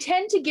 And I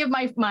tend to give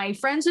my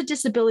friends with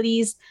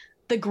disabilities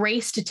the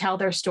grace to tell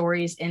their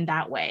stories in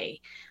that way.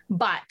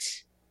 But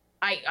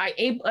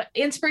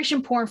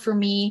inspiration porn for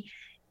me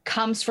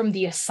comes from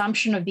the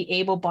assumption of the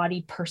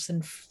able-bodied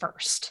person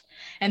first.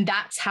 And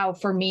that's how,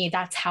 for me,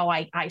 that's how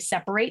I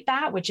separate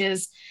that, which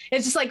is,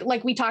 it's just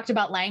like we talked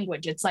about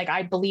language. It's like,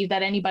 I believe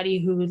that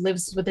anybody who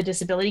lives with a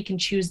disability can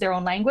choose their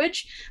own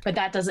language, but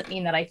that doesn't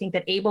mean that I think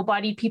that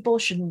able-bodied people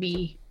shouldn't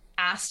be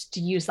asked to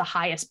use the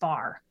highest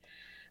bar,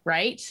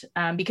 right?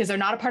 Because they're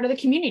not a part of the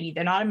community.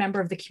 They're not a member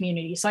of the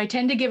community. So I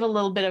tend to give a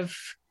little bit of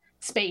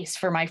space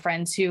for my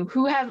friends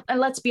who have, and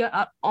let's be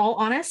all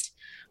honest,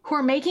 who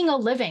are making a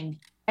living.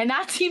 And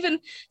that's even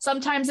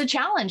sometimes a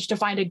challenge to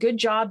find a good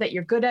job that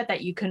you're good at,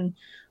 that you can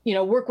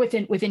work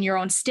within your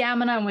own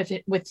stamina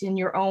and within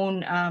your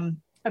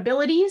own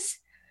abilities,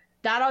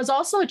 that is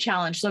also a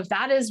challenge. So if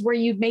that is where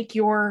you make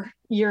your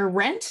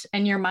rent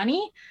and your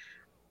money,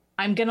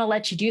 I'm going to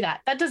let you do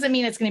that. That doesn't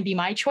mean it's going to be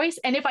my choice.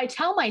 And if I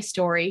tell my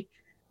story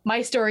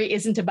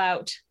isn't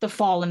about the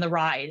fall and the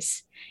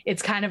rise.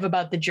 It's kind of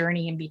about the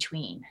journey in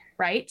between,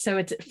 right?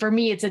 So for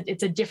me, it's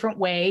a different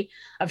way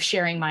of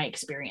sharing my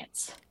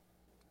experience.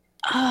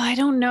 Oh, I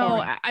don't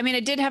know. I mean, I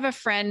did have a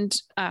friend.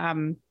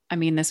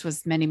 This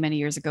was many, many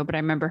years ago, but I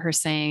remember her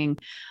saying,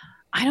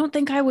 I don't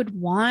think I would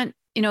want,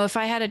 if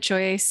I had a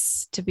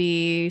choice to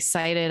be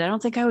sighted, I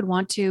don't think I would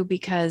want to,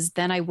 because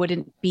then I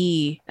wouldn't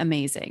be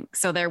amazing.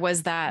 So there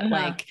was that,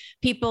 like,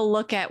 people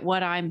look at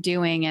what I'm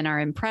doing and are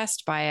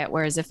impressed by it.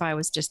 Whereas if I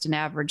was just an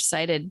average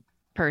sighted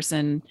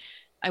person,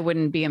 I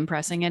wouldn't be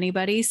impressing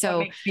anybody. So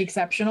that makes me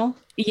exceptional.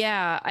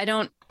 Yeah,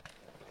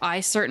 I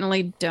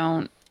certainly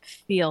don't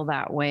feel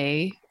that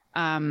way.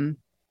 I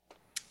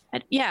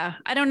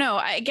don't know.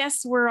 I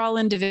guess we're all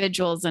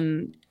individuals,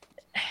 and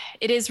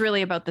it is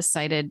really about the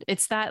sighted.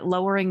 It's that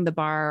lowering the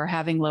bar or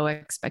having low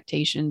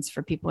expectations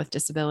for people with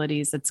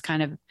disabilities. That's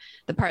kind of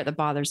the part that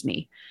bothers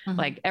me. Mm-hmm.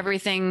 Like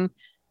everything,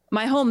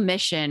 my whole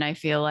mission, I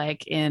feel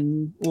like,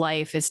 in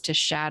life is to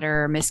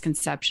shatter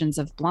misconceptions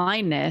of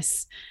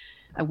blindness.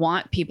 I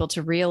want people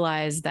to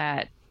realize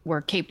that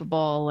we're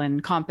capable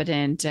and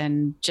competent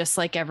and just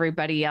like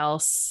everybody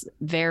else,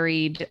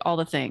 varied, all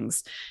the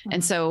things. Mm-hmm.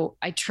 And so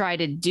I try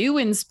to do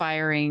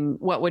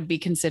what would be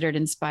considered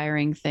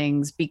inspiring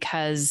things,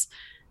 because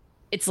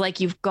it's like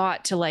you've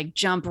got to like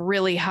jump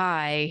really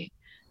high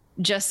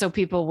just so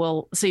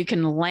you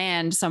can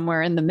land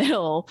somewhere in the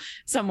middle,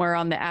 somewhere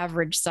on the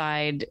average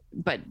side.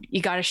 But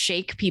you got to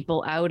shake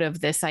people out of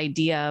this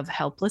idea of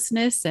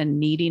helplessness and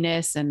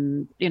neediness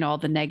and, all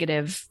the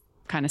negative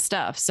kind of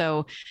stuff.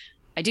 So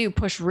I do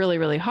push really,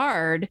 really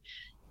hard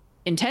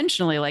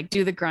intentionally, like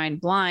do the grind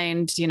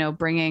blind,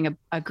 bringing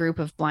a group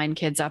of blind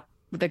kids up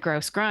the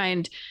gross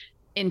grind,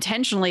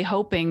 intentionally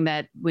hoping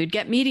that we'd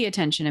get media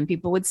attention and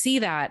people would see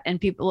that,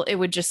 and it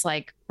would just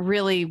like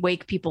really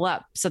wake people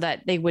up so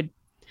that they would,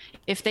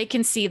 if they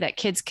can see that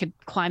kids could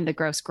climb the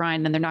gross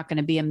grind, then they're not going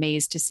to be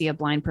amazed to see a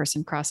blind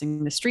person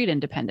crossing the street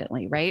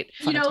independently. Right.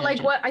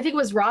 Like what I think it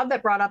was Rob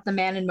that brought up the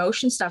Man in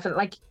Motion stuff.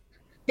 Like,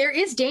 there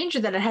is danger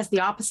that it has the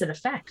opposite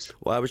effect.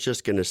 Well, I was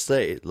just going to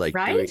say, like,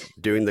 right?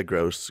 doing the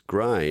gross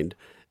grind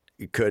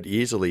could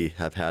easily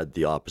have had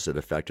the opposite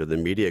effect of the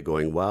media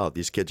going, wow,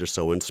 these kids are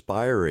so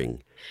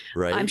inspiring,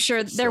 right? I'm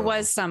sure there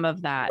was some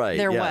of that. Right,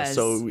 there was.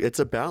 So it's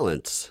a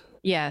balance.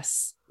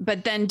 Yes.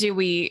 But then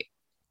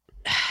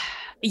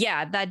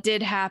yeah, that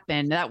did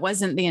happen. That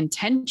wasn't the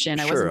intention.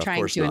 I wasn't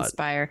trying to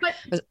inspire.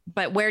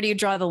 But where do you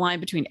draw the line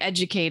between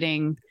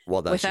educating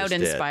without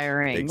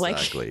inspiring?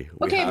 Exactly.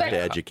 We have to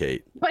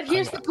educate. But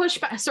here's the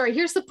pushback.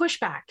 Here's the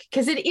pushback,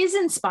 because it is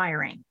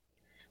inspiring,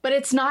 but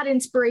it's not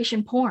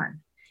inspiration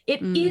porn.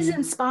 It is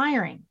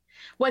inspiring.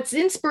 What's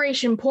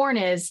inspiration porn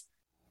is,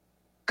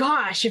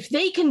 gosh, if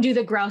they can do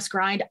the grouse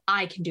grind,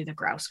 I can do the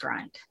grouse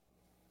grind.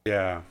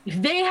 Yeah. If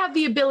they have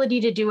the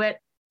ability to do it,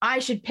 I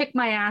should pick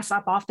my ass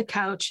up off the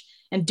couch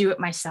and do it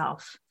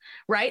myself,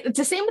 right? It's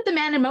the same with the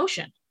Man in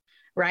Motion,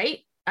 right?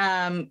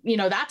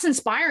 That's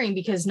inspiring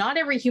because not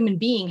every human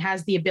being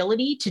has the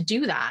ability to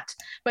do that.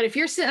 But if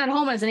you're sitting at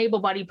home as an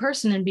able-bodied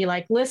person and be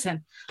like,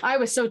 listen, I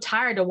was so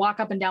tired to walk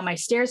up and down my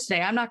stairs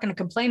today, I'm not going to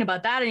complain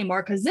about that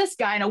anymore because this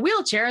guy in a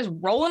wheelchair is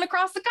rolling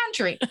across the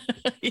country.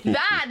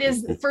 That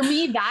is, for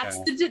me, that's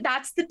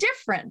the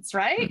difference,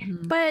 right?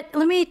 Mm-hmm. But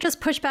let me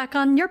just push back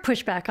on your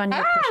pushback on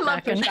your pushback. I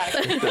love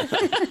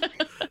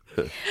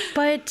pushback.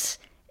 But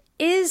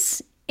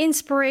is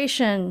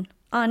inspiration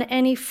on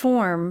any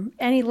form,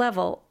 any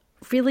level,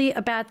 really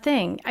a bad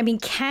thing? I mean,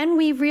 can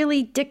we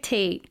really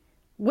dictate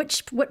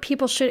what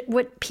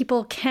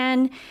people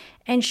can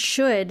and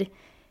should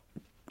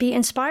be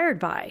inspired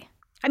by?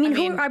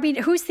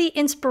 Who's the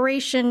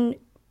inspiration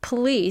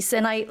police?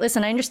 And I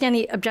understand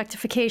the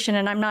objectification,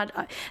 and I'm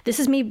not. This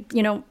is me,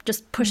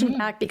 just pushing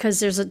back because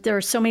there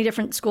are so many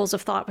different schools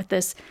of thought with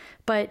this.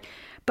 But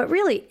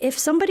really, if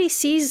somebody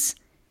sees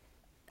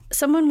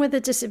someone with a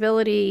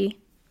disability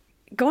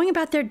going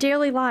about their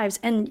daily lives,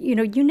 and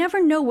you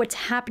never know what's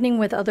happening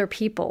with other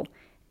people,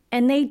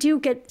 and they do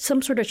get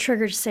some sort of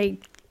trigger to say,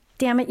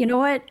 damn it, you know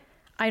what,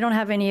 I don't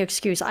have any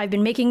excuse, I've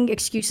been making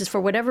excuses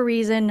for whatever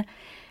reason,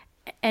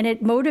 and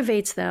it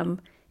motivates them.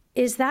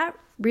 Is that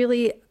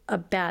really a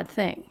bad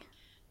thing?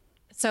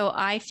 So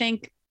I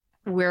think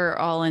we're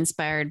all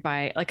inspired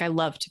by, I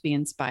love to be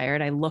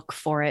inspired. I look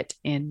for it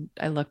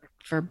I look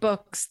for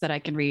books that I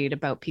can read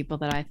about people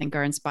that I think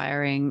are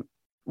inspiring.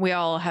 We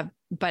all have,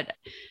 but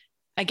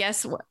I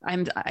guess what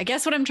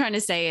I'm trying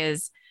to say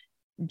is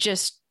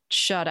just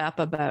shut up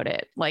about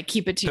it. Like,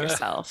 keep it to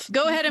yourself.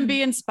 Go ahead and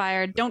be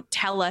inspired. Don't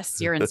tell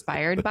us you're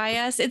inspired by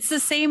us. It's the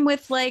same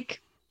with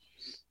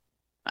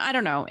I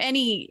don't know,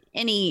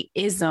 any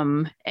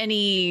ism,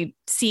 any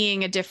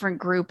seeing a different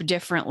group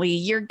differently.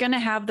 You're going to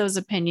have those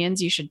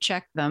opinions. You should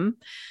check them.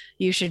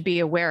 You should be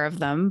aware of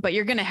them, but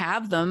you're going to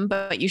have them,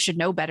 but you should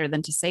know better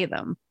than to say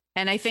them.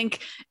 And I think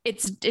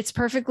it's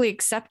perfectly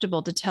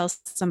acceptable to tell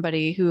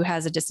somebody who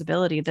has a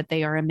disability that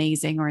they are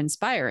amazing or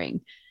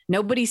inspiring.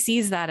 Nobody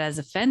sees that as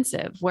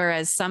offensive.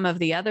 Whereas some of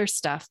the other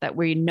stuff that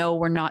we know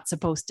we're not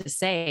supposed to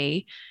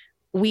say,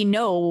 we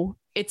know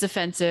it's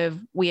offensive.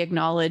 We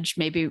acknowledge,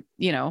 maybe,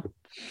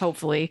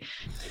 hopefully.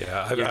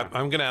 Yeah,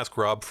 I'm going to ask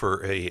Rob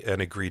for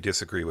an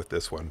agree-disagree with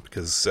this one,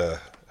 because,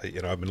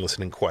 I've been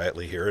listening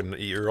quietly here, and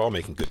you're all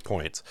making good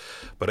points.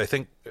 But I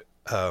think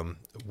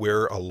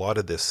where a lot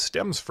of this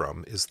stems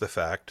from is the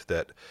fact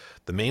that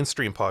the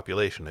mainstream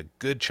population, a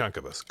good chunk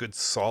of us, good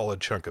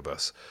solid chunk of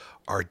us,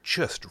 are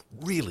just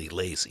really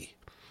lazy.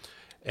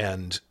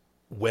 And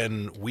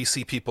when we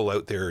see people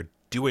out there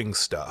doing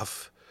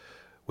stuff,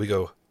 we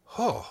go,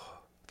 oh,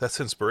 that's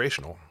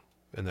inspirational.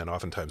 And then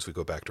oftentimes we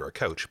go back to our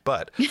couch.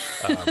 But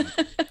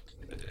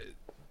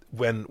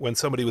when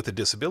somebody with a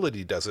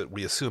disability does it,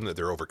 we assume that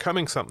they're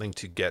overcoming something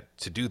to get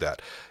to do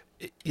that.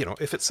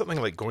 If it's something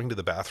like going to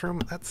the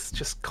bathroom, that's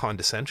just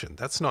condescension.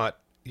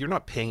 You're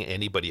not paying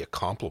anybody a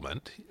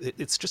compliment.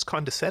 It's just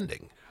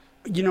condescending.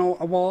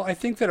 Well, I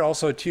think that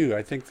also too.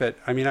 I think that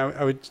I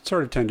would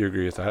sort of tend to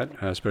agree with that,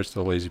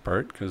 especially the lazy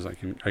part, because I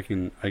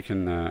can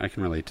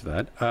relate to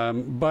that.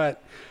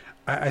 But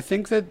I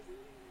think that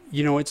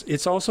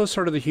it's also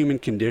sort of the human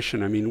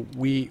condition. I mean,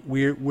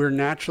 we're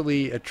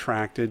naturally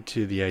attracted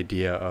to the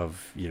idea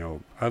of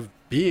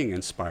being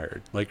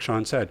inspired. Like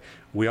Sean said,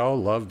 we all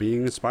love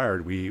being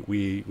inspired. We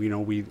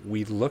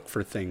look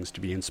for things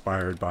to be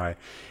inspired by,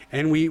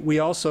 and we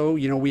also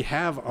we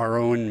have our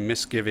own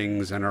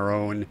misgivings and our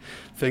own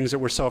things that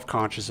we're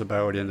self-conscious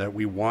about and that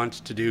we want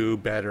to do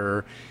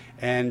better,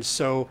 and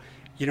so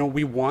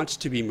we want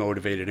to be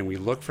motivated, and we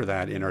look for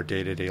that in our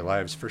day-to-day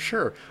lives for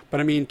sure. But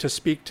I mean, to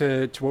speak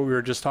to what we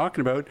were just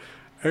talking about,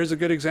 there's a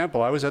good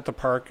example. I was at the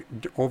park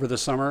over the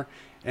summer,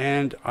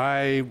 and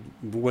I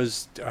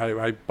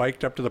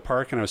biked up to the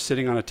park, and I was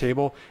sitting on a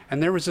table,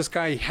 and there was this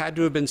guy. He had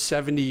to have been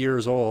 70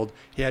 years old.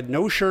 He had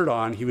no shirt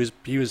on. He was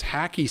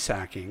hacky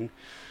sacking.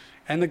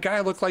 And the guy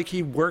looked like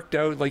he worked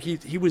out, like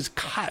he was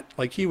cut,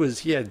 like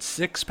he had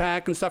six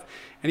pack and stuff.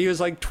 And he was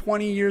like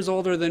 20 years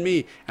older than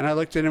me. And I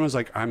looked at him and was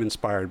like, I'm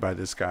inspired by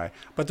this guy.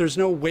 But there's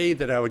no way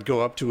that I would go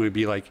up to him and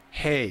be like,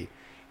 hey,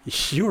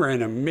 you are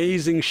in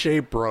amazing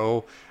shape,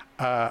 bro.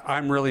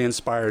 I'm really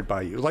inspired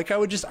by you. Like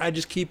I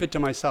just keep it to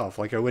myself.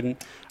 Like I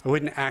wouldn't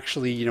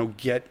actually,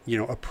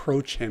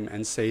 approach him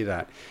and say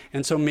that.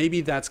 And so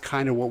maybe that's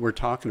kind of what we're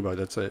talking about.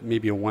 That's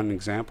maybe a one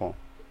example.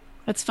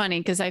 That's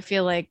funny, because I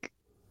feel like,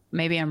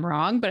 maybe I'm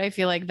wrong, but I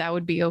feel like that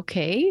would be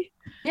okay.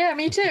 Yeah,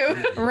 me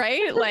too.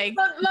 Right? Like,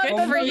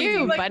 good for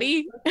you,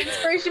 buddy.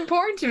 Inspiration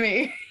porn to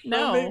me.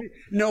 No.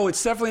 No,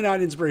 it's definitely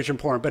not inspiration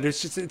porn, but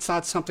it's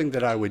not something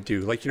that I would do.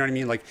 Like, you know what I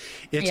mean? Like,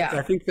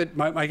 I think that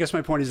I guess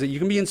my point is that you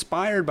can be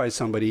inspired by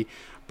somebody,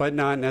 but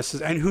not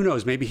necessarily. And who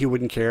knows? Maybe he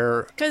wouldn't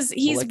care. Because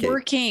he's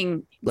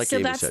working. Like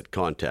Amy said,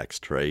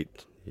 context, right?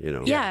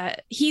 Yeah,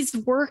 he's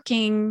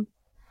working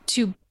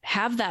to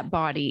have that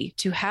body,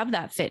 to have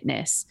that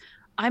fitness.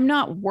 I'm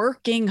not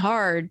working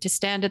hard to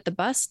stand at the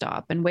bus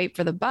stop and wait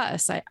for the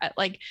bus. I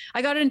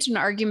got into an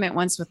argument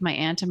once with my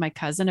aunt and my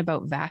cousin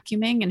about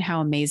vacuuming and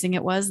how amazing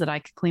it was that I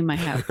could clean my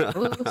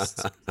house.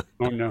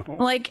 Oh no.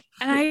 Like,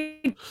 and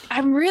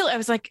I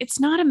was like, it's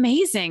not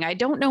amazing. I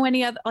don't know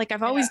any other, like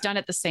I've always done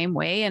it the same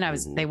way. And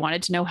they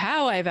wanted to know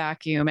how I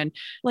vacuum, and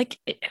like,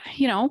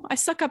 I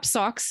suck up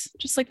socks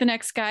just like the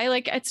next guy.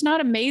 Like, it's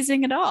not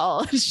amazing at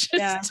all. It's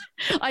just,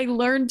 I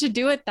learned to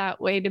do it that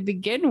way to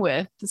begin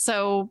with.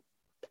 So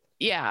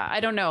yeah, I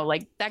don't know.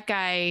 Like, that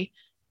guy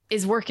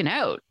is working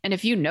out. And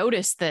if you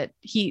notice that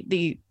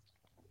the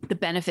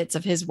benefits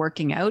of his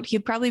working out,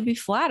 he'd probably be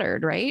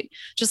flattered, right?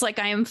 Just like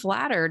I am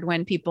flattered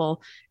when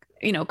people,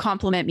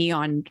 compliment me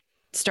on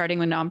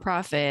starting a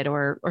nonprofit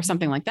or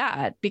something like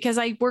that, because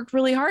I worked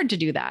really hard to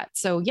do that.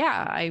 So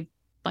yeah, I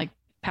like,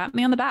 pat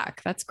me on the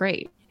back. That's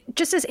great.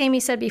 Just as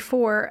Amy said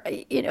before,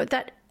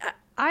 that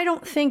I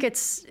don't think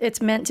it's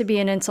meant to be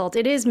an insult.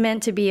 It is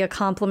meant to be a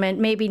compliment,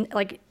 maybe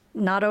like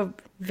not a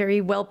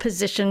very well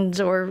positioned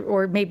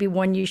or maybe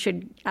one you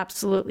should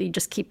absolutely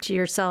just keep to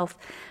yourself.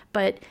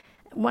 But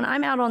when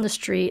I'm out on the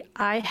street,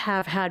 I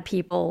have had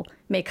people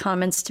make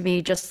comments to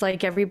me, just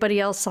like everybody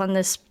else on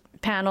this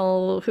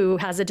panel who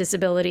has a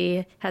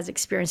disability has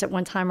experienced at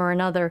one time or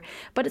another.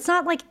 But it's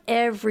not like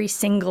every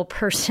single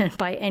person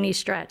by any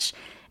stretch.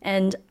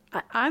 And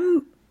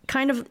I'm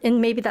kind of in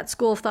maybe that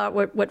school of thought,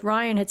 what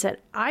Ryan had said.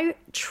 I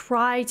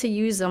try to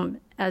use them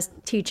as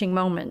teaching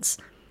moments.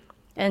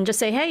 And just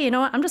say, hey,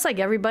 I'm just like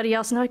everybody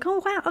else. And they're like,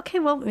 oh, wow, okay,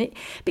 well,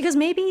 because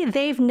maybe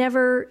they've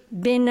never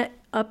been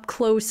up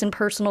close and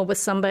personal with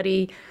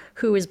somebody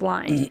who is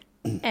blind.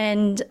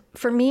 And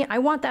for me, I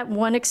want that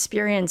one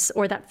experience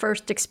or that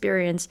first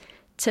experience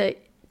to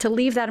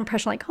leave that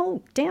impression like,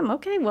 oh, damn,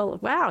 okay, well,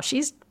 wow,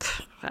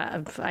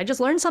 I just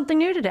learned something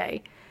new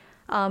today.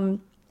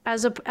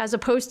 As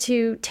opposed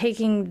to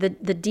taking the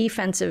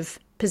defensive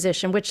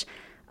position, which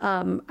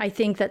I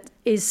think that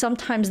is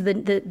sometimes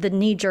the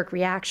knee-jerk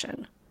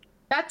reaction.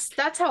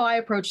 That's how I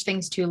approach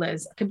things too,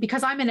 Liz,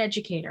 because I'm an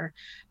educator,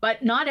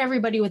 but not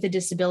everybody with a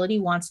disability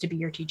wants to be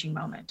your teaching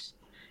moment.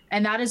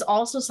 And that is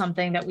also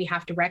something that we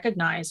have to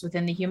recognize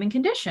within the human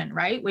condition,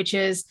 right? Which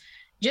is,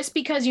 just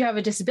because you have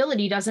a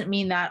disability doesn't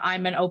mean that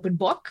I'm an open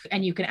book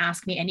and you can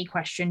ask me any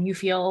question you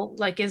feel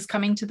like is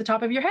coming to the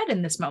top of your head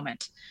in this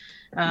moment.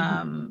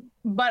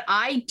 But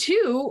I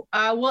too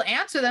will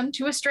answer them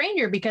to a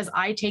stranger, because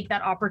I take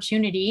that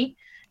opportunity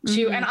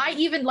to, and I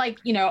even I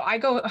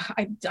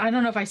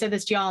don't know if I said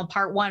this to y'all in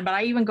part 1, but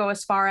I even go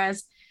as far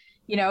as,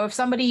 if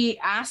somebody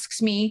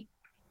asks me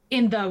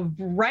in the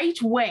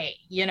right way,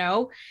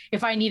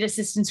 if I need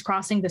assistance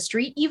crossing the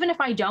street, even if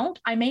I don't,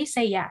 I may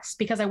say yes,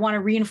 because I want to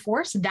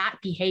reinforce that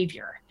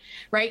behavior,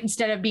 right?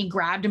 Instead of being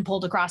grabbed and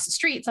pulled across the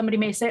street, somebody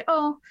may say,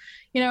 oh,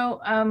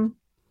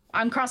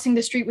 I'm crossing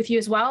the street with you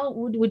as well.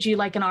 Would you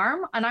like an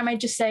arm? And I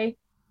might just say,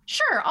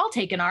 sure, I'll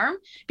take an arm,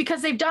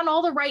 because they've done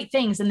all the right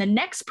things and the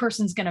next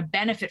person's going to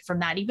benefit from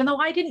that, even though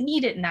I didn't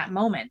need it in that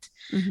moment.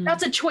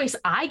 That's a choice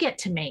I get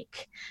to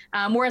make.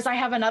 Whereas I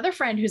have another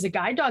friend who's a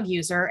guide dog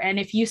user, and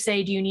if you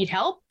say, do you need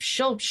help?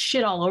 She'll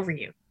shit all over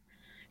you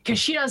because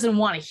she doesn't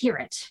want to hear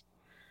it,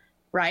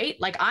 right?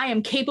 Like, I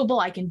am capable,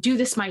 I can do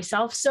this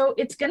myself. So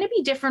it's going to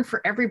be different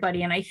for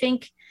everybody. And I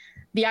think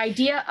the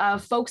idea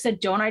of folks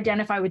that don't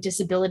identify with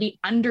disability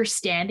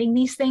understanding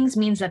these things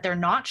means that they're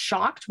not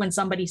shocked when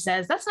somebody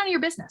says, that's none of your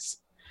business.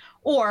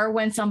 Or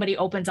when somebody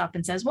opens up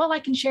and says, well,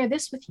 I can share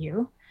this with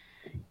you.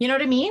 You know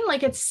what I mean?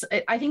 Like,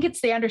 I think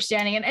it's the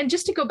understanding. And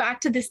just to go back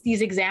to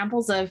these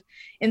examples of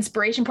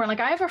inspiration porn, like,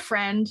 I have a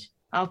friend,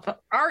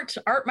 Art,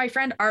 my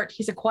friend Art,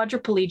 he's a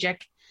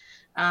quadriplegic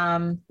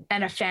and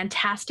a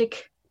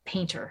fantastic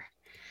painter.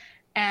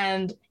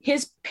 And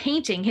his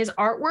painting, his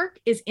artwork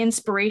is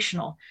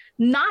inspirational,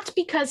 not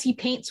because he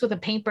paints with a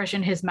paintbrush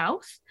in his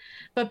mouth,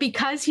 but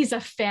because he's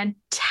a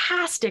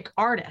fantastic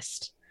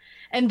artist.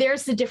 And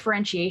there's the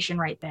differentiation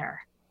right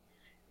there.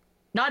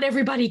 Not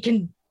everybody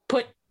can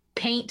put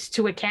paint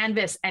to a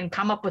canvas and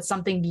come up with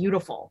something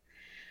beautiful,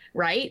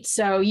 right?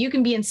 So you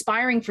can be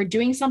inspiring for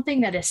doing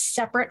something that is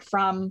separate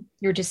from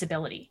your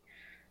disability.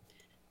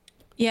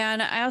 Yeah,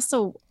 and I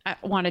also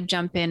want to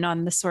jump in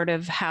on the sort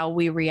of how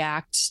we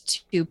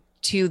react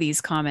to these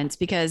comments,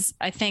 because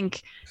I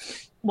think,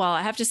 well,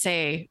 I have to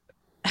say,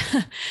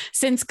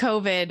 since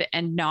COVID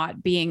and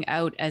not being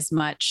out as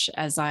much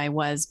as I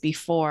was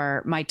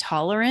before, my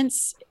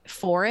tolerance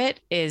for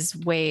it is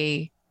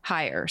way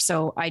higher.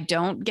 So I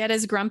don't get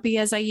as grumpy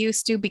as I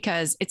used to,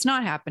 because it's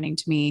not happening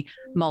to me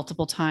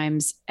multiple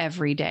times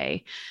every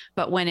day.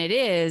 But when it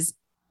is,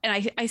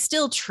 and I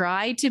still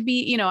try to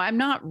be, I'm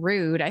not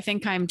rude. I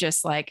think I'm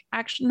just like,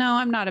 actually, no,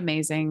 I'm not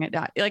amazing.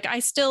 Like,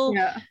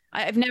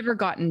 I've never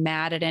gotten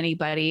mad at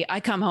anybody. I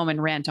come home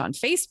and rant on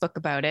Facebook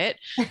about it,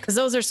 because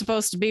those are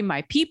supposed to be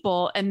my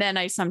people. And then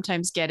I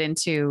sometimes get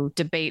into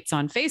debates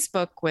on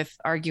Facebook with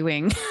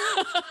arguing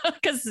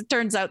because it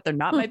turns out they're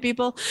not my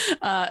people,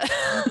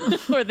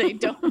 or they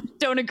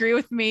don't agree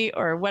with me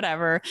or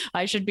whatever.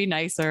 I should be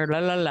nicer, la,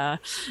 la, la.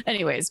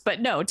 Anyways,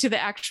 but no, to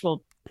the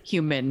actual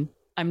human,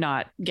 I'm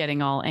not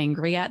getting all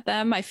angry at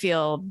them. I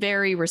feel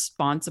very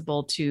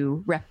responsible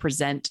to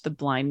represent the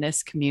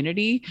blindness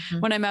community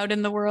when I'm out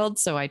in the world.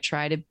 So I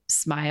try to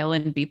smile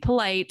and be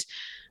polite,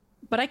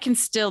 but I can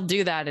still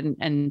do that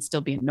and still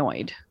be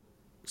annoyed.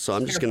 So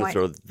I'm just going to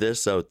throw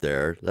this out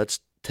there. Let's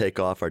take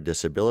off our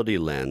disability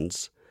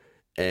lens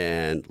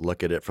and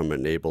look at it from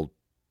an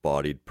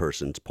able-bodied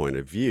person's point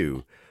of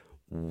view.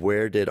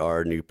 Where did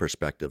our new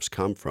perspectives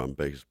come from?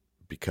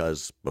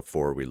 Because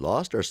before we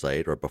lost our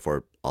sight, or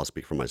before, I'll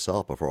speak for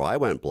myself, before I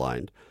went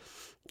blind,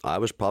 I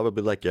was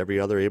probably like every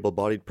other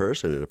able-bodied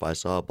person. And if I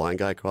saw a blind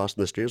guy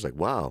crossing the street, I was like,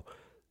 wow,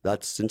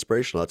 that's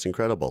inspirational. That's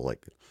incredible.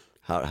 Like,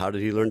 how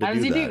did he learn to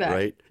do that?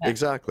 Right? Yeah.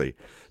 Exactly.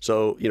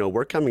 So,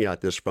 we're coming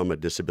at this from a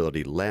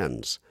disability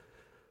lens.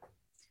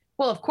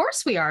 Well, of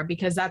course we are,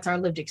 because that's our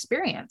lived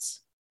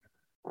experience,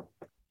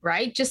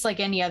 right? Just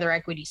like any other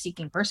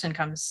equity-seeking person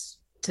comes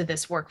to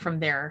this work from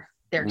their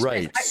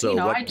experience. Right.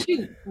 So I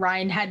too,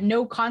 Ryan, had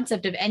no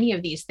concept of any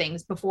of these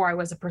things before I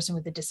was a person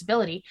with a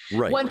disability.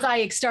 Right. Once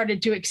I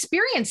started to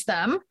experience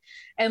them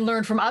and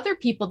learn from other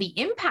people the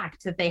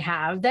impact that they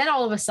have, then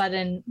all of a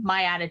sudden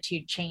my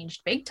attitude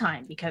changed big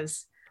time,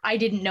 because I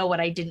didn't know what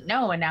I didn't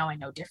know, and now I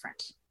know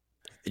different.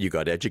 You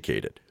got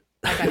educated.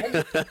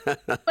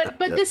 But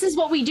this is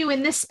what we do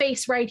in this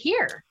space right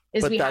here.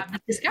 We have the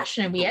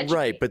discussion and we educate.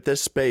 Right, but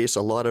this space,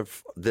 a lot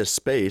of this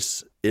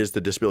space is the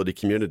disability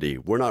community.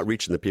 We're not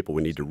reaching the people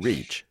we need to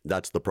reach.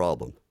 That's the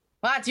problem.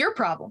 Well, that's your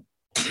problem.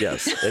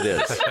 Yes, it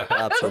is.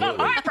 Absolutely.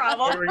 My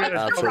problem.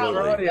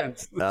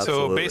 Absolutely.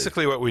 So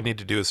basically what we need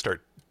to do is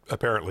start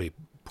apparently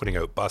putting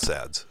out bus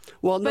ads.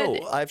 Well, no,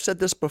 I've said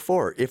this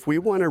before. If we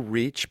want to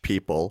reach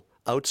people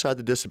outside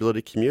the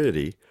disability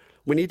community,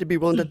 we need to be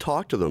willing to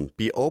talk to them,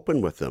 be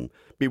open with them,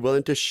 be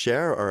willing to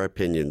share our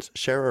opinions,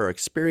 share our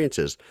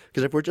experiences.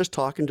 Because if we're just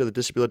talking to the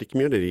disability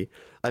community,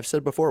 I've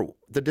said before,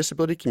 the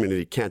disability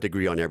community can't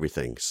agree on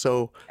everything.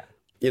 So,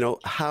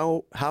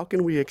 how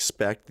can we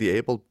expect the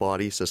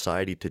able-bodied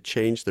society to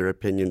change their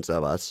opinions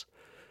of us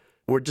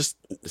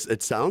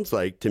it sounds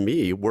like to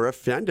me, we're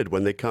offended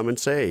when they come and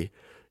say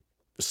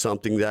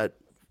something that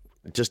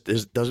just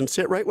doesn't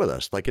sit right with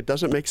us. Like, it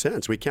doesn't make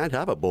sense. We can't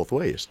have it both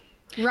ways.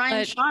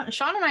 Ryan,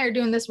 Sean and I are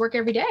doing this work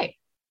every day.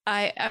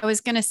 I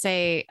was going to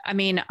say, I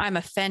mean, I'm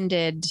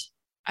offended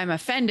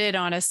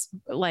on a,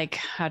 like,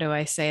 how do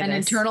I say An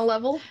this? internal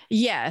level?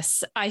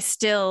 Yes. I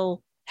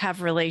still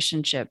have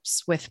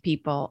relationships with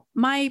people.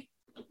 My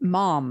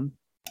mom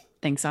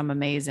thinks I'm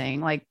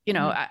amazing. Like, you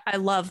know, I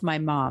love my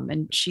mom,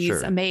 and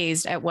she's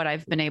amazed at what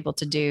I've been able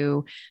to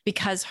do,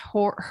 because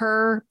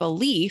her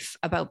belief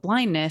about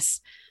blindness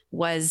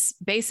was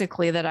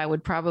basically that I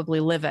would probably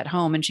live at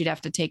home and she'd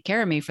have to take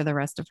care of me for the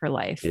rest of her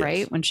life. Yes.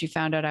 Right. When she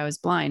found out I was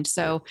blind.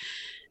 So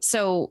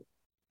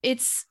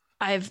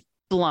I've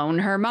blown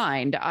her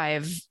mind.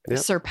 I've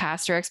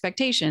surpassed her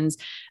expectations.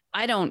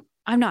 I'm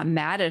not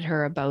mad at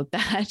her about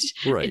that.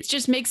 Right. It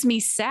just makes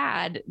me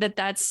sad that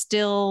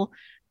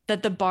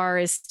that the bar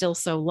is still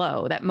so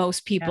low, that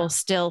most people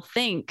still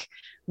think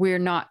we're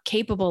not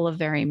capable of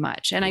very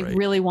much. And I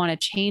really want to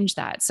change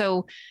that.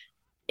 So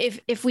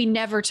if we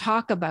never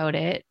talk about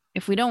it,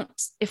 if we don't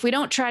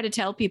try to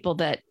tell people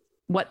that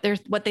what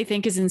they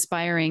think is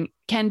inspiring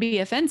can be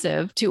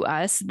offensive to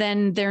us,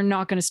 then they're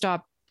not going to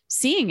stop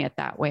seeing it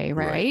that way.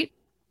 Right.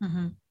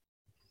 Mm-hmm.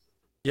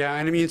 Yeah.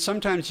 And I mean,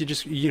 sometimes you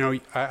just,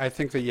 I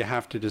think that you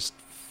have to just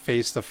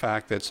face the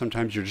fact that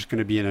sometimes you're just going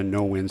to be in a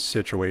no-win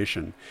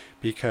situation,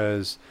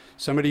 because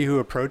somebody who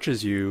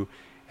approaches you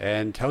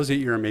and tells you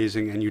you're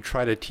amazing, and you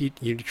try to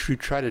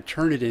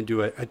turn it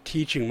into a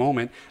teaching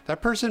moment,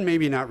 that person may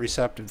be not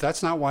receptive.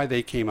 That's not why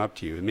they came up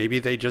to you. Maybe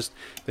they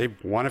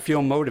want to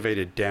feel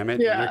motivated, damn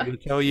it. Yeah. They're going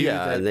to tell you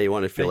and they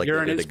want to feel like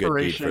they did a good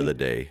deed for the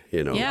day,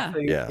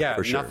 Yeah.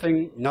 For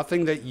sure.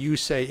 Nothing that you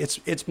say,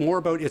 it's more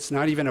about, it's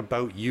not even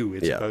about you.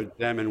 It's about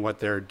them and what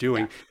they're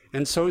doing. Yeah.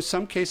 And so in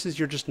some cases,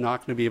 you're just not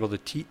going to be able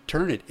to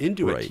turn it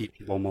into a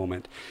teachable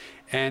moment.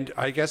 And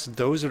I guess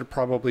those are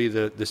probably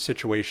the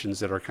situations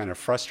that are kind of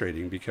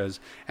frustrating,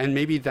 and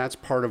maybe that's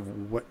part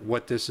of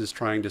what this is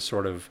trying to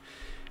sort of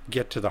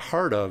get to the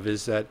heart of,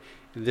 is that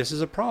this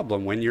is a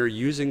problem when you're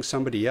using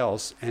somebody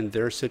else and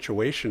their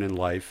situation in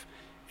life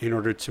in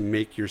order to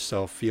make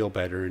yourself feel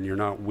better, and you're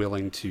not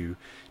willing to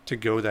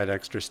go that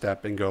extra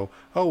step and go,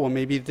 oh, well,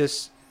 maybe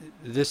this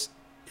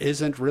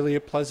isn't really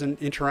a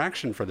pleasant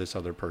interaction for this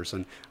other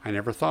person. I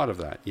never thought of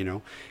that,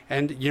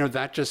 and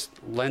that just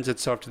lends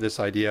itself to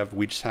this idea of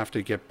we just have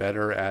to get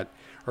better at,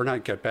 or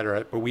not get better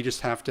at, but we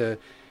just have to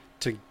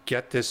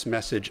get this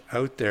message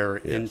out there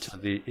into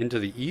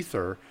the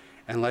ether,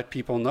 and let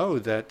people know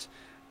that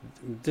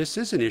this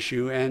is an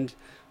issue, and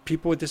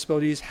people with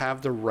disabilities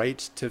have the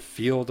right to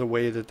feel the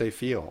way that they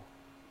feel.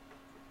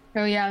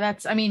 Oh yeah,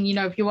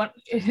 if you want,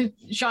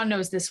 Sean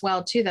knows this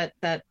well too,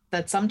 that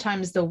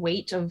sometimes the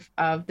weight of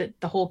the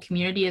whole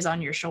community is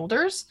on your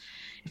shoulders.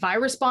 If I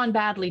respond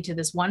badly to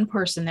this one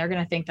person, they're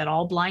going to think that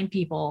all blind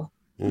people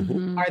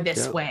are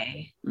this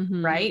way,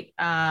 right?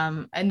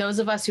 And those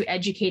of us who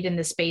educate in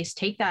this space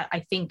take that, I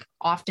think,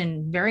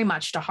 often very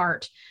much to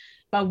heart.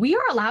 But we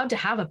are allowed to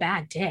have a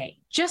bad day,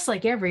 just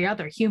like every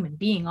other human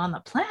being on the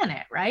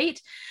planet, right?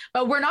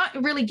 But we're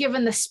not really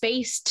given the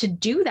space to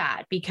do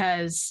that,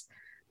 because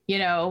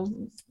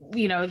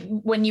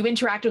when you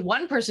interact with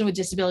one person with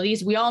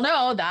disabilities, we all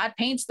know that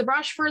paints the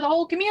brush for the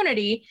whole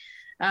community.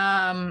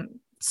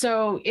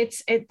 So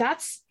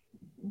that's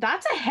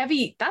a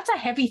heavy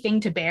thing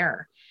to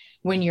bear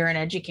when you're an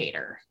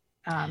educator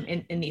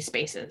in these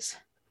spaces.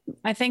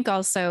 I think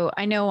also,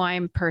 I know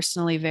I'm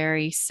personally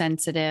very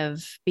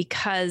sensitive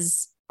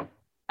because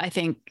I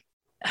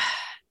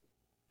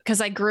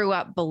grew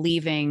up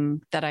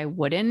believing that I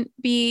wouldn't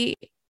be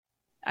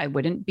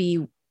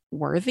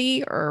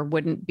worthy, or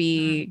wouldn't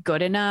be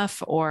good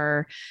enough,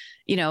 or,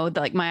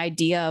 like my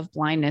idea of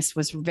blindness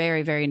was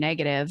very, very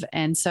negative.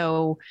 And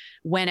so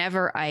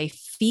whenever I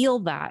feel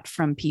that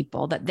from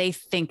people, that they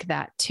think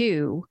that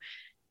too,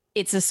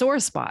 it's a sore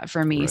spot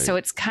for me. Right. So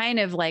it's kind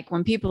of like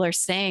when people are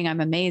saying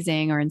I'm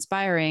amazing or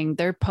inspiring,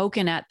 they're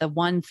poking at the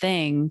one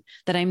thing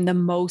that I'm the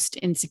most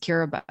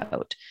insecure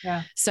about.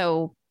 Yeah.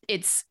 So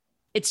it's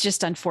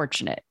just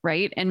unfortunate,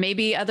 right? And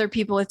maybe other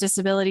people with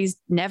disabilities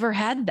never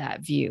had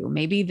that view.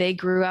 Maybe they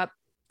grew up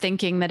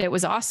thinking that it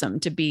was awesome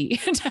to be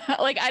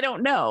like, I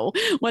don't know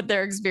what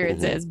their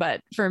experience is,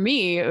 but for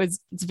me, it's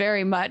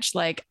very much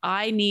like,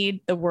 I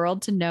need the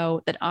world to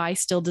know that I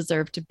still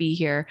deserve to be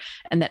here,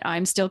 and that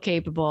I'm still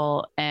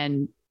capable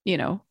and,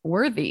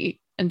 worthy.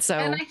 And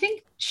I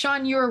think,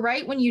 Sean, you were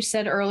right when you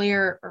said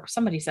earlier, or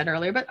somebody said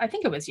earlier, but I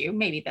think it was you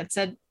maybe that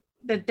said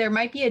that there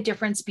might be a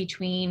difference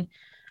between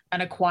an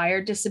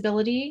acquired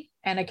disability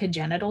and a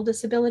congenital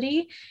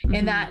disability.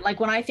 In that, like,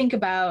 when I think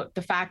about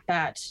the fact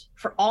that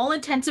for all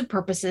intents and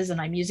purposes,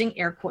 and I'm using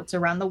air quotes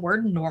around the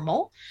word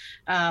normal,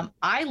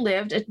 I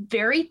lived a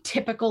very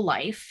typical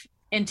life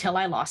until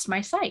I lost my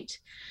sight.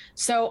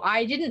 So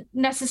I didn't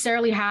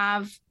necessarily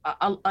have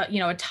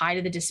a tie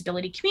to the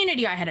disability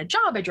community. I had a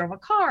job, I drove a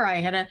car, I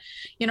had an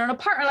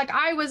apartment. Like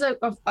I was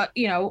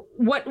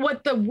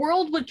what the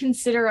world would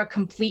consider a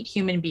complete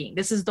human being.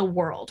 This is the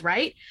world,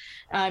 right?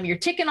 You're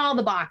ticking all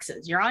the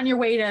boxes. You're on your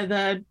way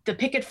to the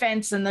picket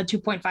fence and the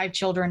 2.5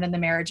 children and the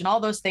marriage and all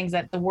those things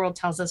that the world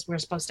tells us we're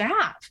supposed to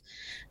have.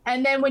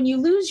 And then when you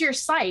lose your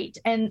sight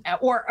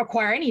or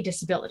acquire any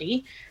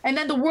disability, and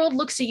then the world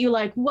looks at you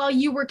like, well,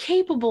 you were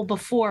capable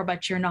before,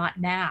 but you're not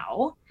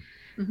now.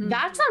 Mm-hmm.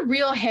 That's a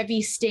real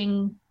heavy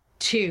sting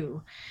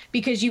too,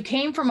 because you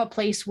came from a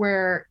place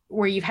where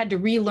you've had to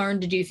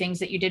relearn to do things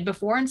that you did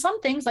before. And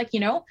some things like,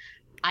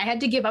 I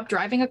had to give up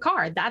driving a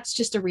car. That's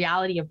just a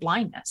reality of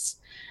blindness.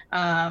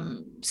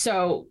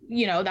 So,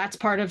 that's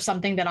part of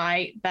something that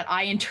I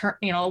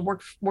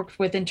worked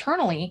with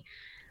internally.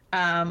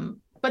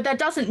 But that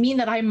doesn't mean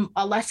that I'm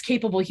a less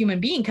capable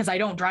human being because I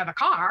don't drive a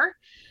car,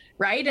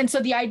 right? And so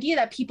the idea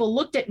that people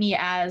looked at me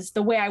as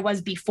the way I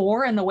was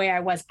before and the way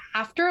I was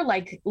after,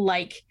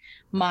 like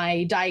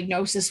my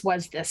diagnosis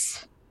was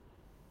this,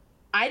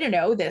 I don't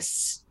know,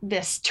 this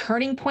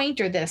turning point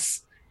or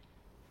this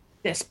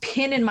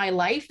pin in my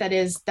life that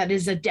is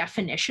a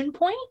definition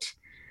point,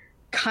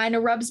 kind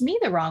of rubs me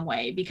the wrong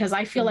way, because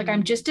I feel like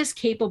I'm just as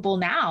capable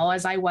now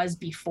as I was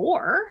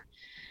before.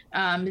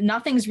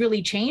 Nothing's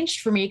really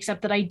changed for me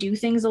except that I do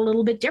things a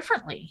little bit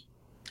differently.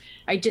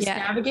 I just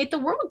navigate the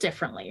world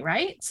differently,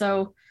 right?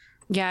 So,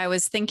 yeah, I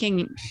was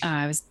thinking,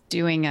 I was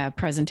doing a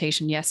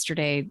presentation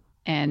yesterday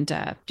and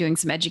doing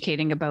some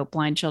educating about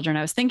blind children.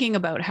 I was thinking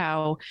about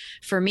how,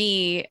 for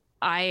me,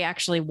 I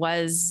actually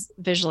was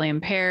visually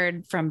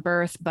impaired from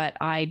birth, but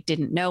I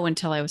didn't know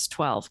until I was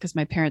 12 because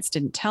my parents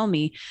didn't tell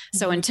me.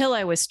 So until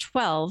I was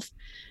 12,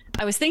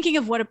 I was thinking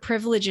of what a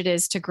privilege it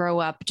is to grow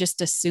up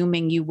just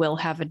assuming you will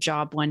have a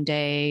job one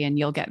day and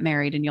you'll get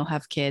married and you'll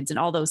have kids and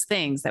all those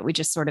things that we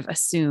just sort of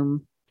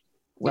assume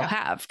we'll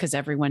have because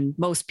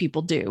most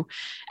people do.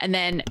 And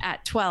then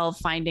at 12,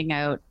 finding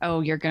out,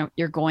 oh, you're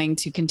going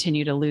to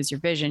continue to lose your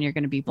vision. You're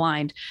going to be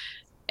blind.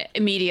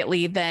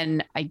 Immediately,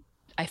 then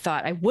I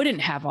thought I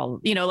wouldn't have all,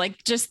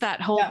 just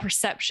that whole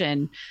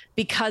perception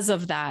because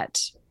of that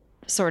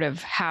sort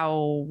of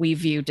how we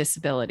view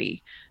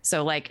disability.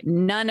 So like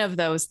none of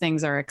those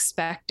things are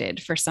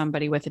expected for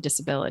somebody with a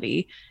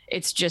disability.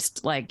 It's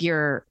just like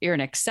you're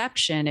an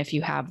exception if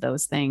you have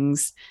those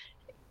things.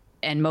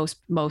 And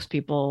most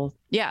people,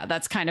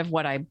 that's kind of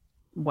what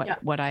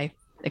I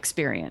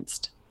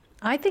experienced.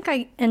 I think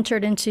I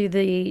entered into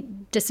the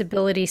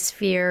disability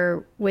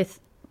sphere with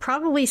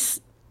probably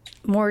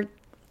more,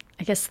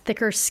 I guess,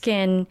 thicker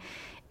skin,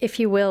 if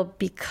you will,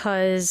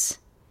 because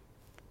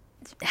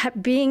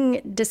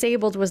being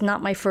disabled was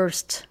not my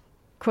first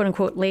quote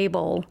unquote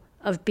label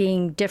of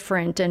being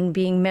different and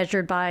being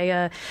measured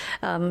by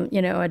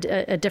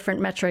a different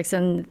metrics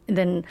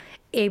than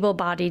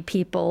able-bodied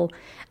people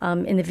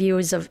in the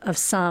views of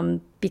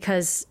some.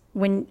 Because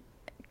when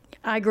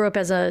I grew up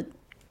as a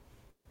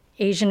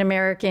Asian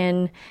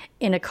American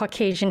in a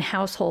Caucasian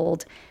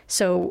household,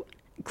 so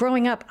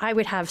growing up, I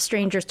would have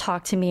strangers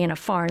talk to me in a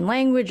foreign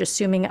language,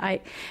 assuming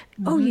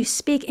oh, you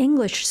speak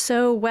English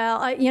so well,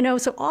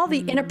 so all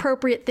the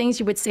inappropriate things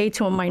you would say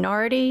to a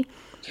minority.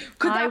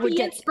 Could that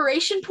be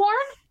inspiration porn?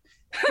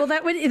 Well,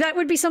 that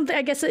would be something,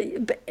 I guess.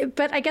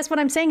 But I guess what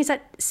I'm saying is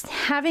that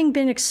having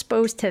been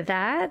exposed to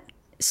that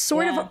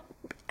sort of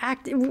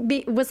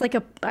was like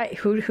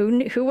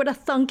who would have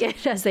thunk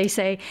it, as they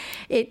say.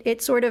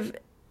 It sort of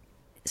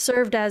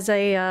served as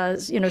a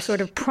sort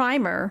of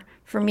primer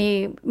for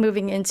me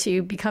moving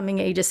into becoming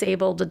a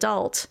disabled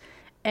adult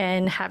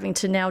and having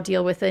to now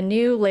deal with a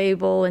new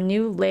label and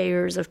new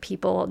layers of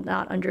people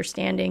not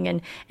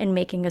understanding and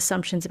making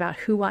assumptions about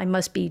who I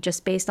must be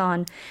just based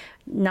on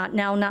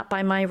not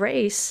by my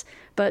race,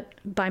 but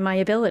by my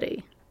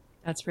ability.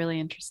 That's really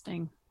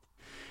interesting.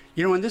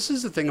 And this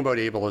is the thing about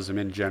ableism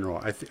in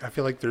general. I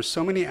feel like there's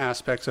so many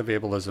aspects of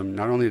ableism,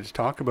 not only to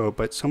talk about,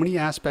 but so many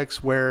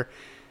aspects where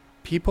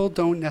people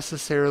don't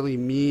necessarily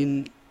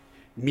mean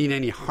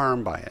any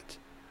harm by it.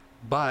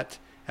 But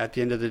at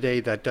the end of the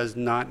day, that does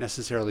not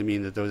necessarily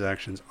mean that those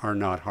actions are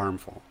not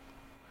harmful.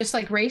 Just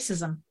like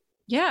racism.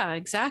 Yeah,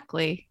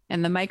 exactly.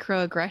 And the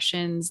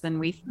microaggressions, then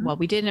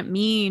we didn't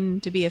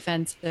mean to be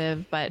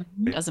offensive, but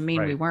doesn't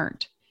mean we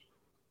weren't.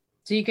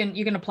 So you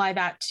can apply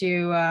that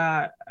to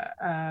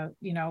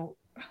the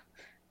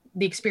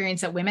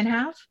experience that women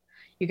have.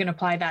 You can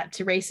apply that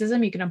to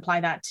racism. You can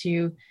apply that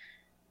to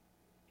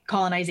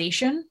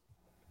colonization,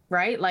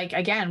 right? Like,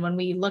 again, when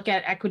we look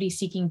at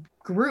equity-seeking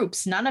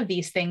groups, none of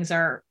these things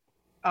are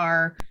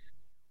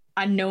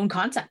unknown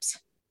concepts.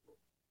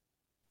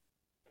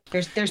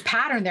 There's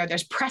pattern there,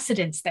 there's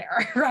precedence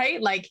there, right?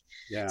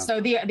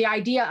 So the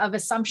idea of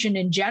assumption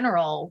in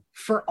general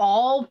for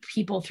all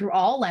people through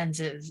all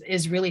lenses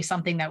is really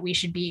something that we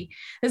should be.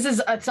 This is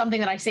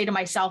something that I say to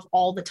myself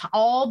all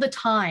the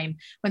time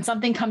when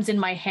something comes in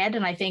my head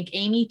and I think,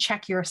 Amy,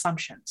 check your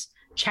assumptions,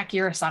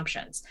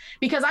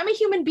 because I'm a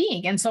human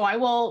being. And so I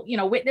will,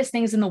 witness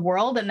things in the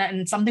world and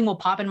then something will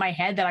pop in my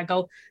head that I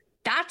go,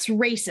 that's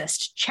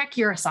racist. Check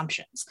your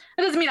assumptions.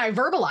 That doesn't mean I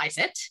verbalize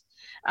it.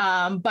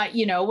 But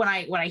you know, when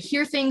I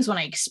hear things, when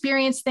I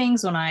experience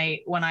things, when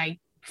I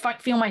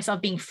feel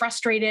myself being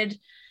frustrated,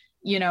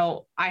 you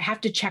know, I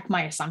have to check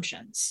my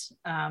assumptions.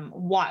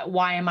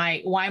 Why am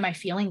I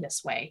feeling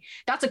this way?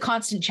 That's a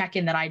constant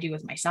check-in that I do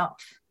with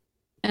myself.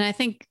 And I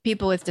think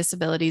people with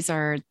disabilities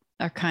are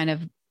kind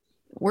of,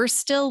 we're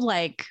still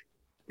like,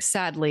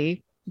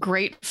 sadly,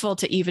 grateful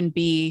to even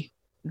be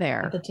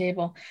there at the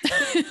table.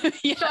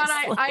 Yes.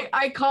 Sean,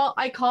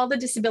 I call the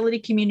disability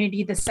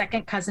community the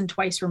second cousin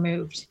twice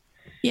removed.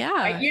 Yeah.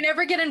 Right? You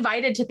never get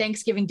invited to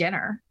Thanksgiving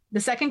dinner. The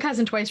second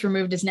cousin twice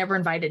removed is never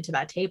invited to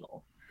that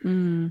table.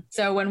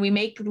 So when we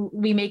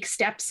make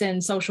steps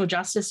in social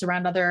justice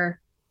around other,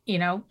 you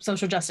know,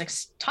 social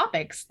justice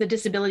topics, the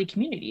disability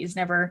community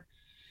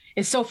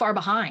is so far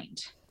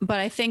behind. But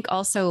I think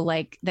also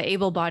like the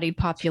able-bodied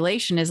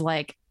population is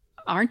like,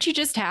 aren't you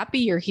just happy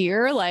you're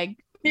here? Like,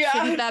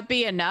 shouldn't that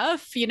be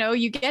enough? You know,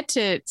 you get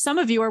to, some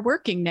of you are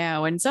working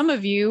now and some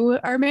of you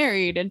are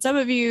married and some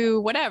of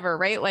you, whatever,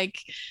 right? Like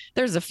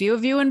there's a few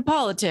of you in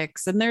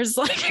politics and there's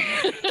like,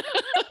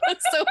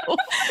 so,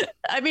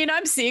 I mean,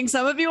 I'm seeing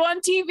some of you on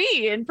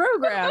TV and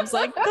programs.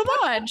 Like, come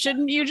on,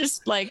 shouldn't you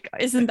just like,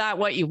 isn't that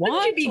what you want?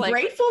 Shouldn't you be like,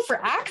 grateful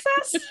for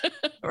access?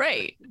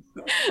 Right.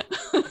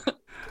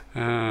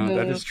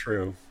 That is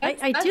true.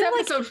 That's do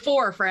episode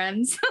 4,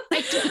 friends.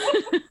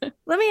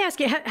 Let me ask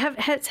you: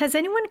 has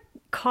anyone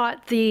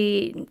caught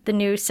the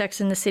new Sex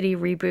and the City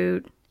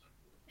reboot?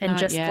 And Not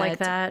just yet. like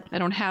that, I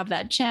don't have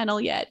that channel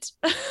yet.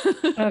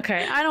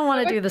 okay. I don't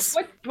want to do this.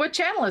 What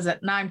channel is it?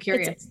 Now I'm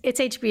curious. It's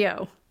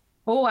HBO.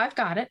 Oh, I've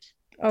got it.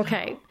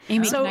 Okay,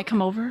 Amy, can I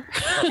come over?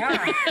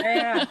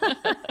 Yeah.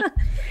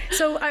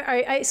 So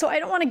I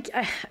don't want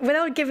to,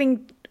 without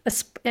giving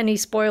any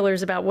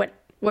spoilers about what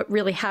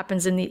really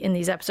happens in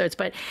these episodes,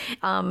 but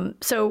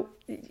so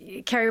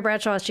Carrie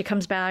Bradshaw, she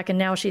comes back and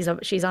now she's on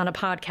a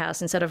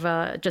podcast instead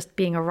of just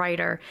being a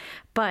writer.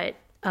 But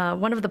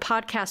one of the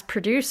podcast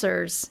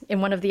producers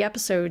in one of the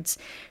episodes,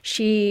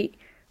 she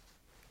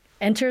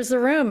enters the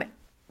room,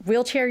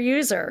 wheelchair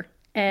user,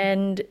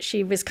 and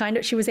she was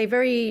a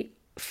very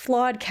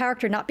flawed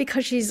character, not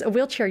because she's a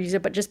wheelchair user,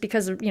 but just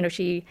because, you know,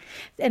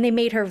 and they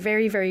made her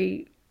very,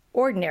 very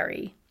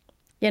ordinary.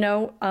 You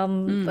know,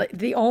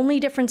 the only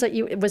difference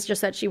was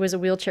just that she was a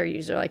wheelchair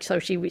user. Like, so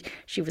she was,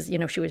 you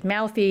know, she was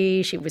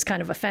mouthy. She was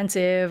kind of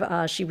offensive.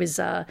 She was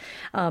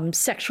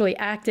sexually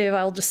active.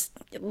 I'll just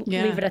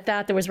leave it at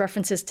that. There was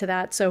references to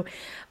that. So,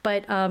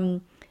 but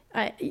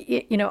but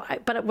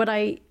what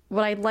I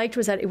liked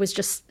was that it was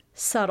just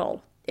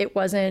subtle. It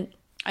wasn't.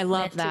 I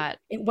love that.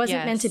 It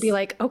wasn't meant to be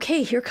like,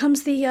 okay, here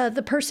comes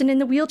the person in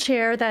the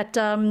wheelchair that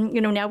you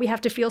know, now we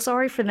have to feel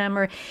sorry for them,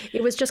 or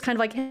it was just kind of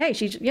like, hey,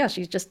 she's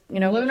just, you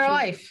know, living her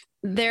life.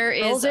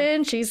 There's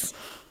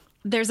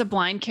a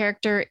blind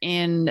character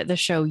in the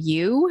show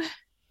You,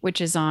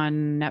 which is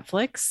on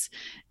Netflix,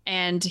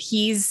 and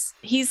he's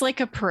like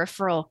a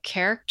peripheral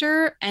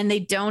character, and they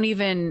don't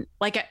even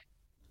like.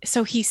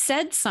 So he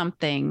said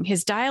something.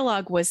 His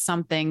dialogue was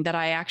something that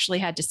I actually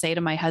had to say to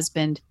my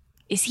husband,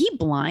 "Is he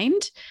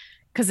blind?"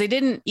 Because they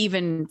didn't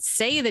even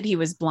say that he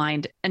was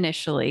blind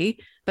initially,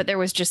 but there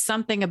was just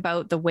something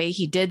about the way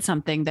he did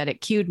something that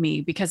it cued me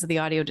because of the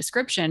audio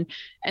description.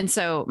 And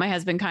so my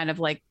husband kind of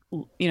like,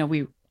 you know,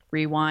 we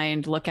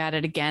rewind, look at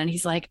it again, and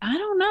he's like, I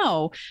don't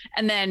know.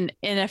 And then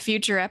in a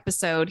future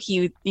episode,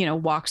 he, you know,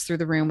 walks through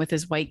the room with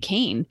his white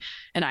cane.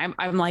 And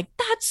I'm like,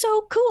 that's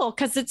so cool.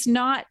 Cause it's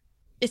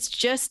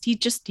just,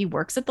 he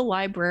works at the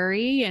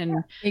library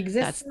and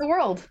exists in the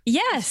world.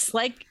 Yes.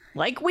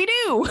 Like we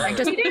do.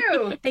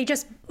 They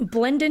just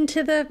blend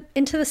into the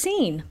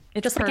scene.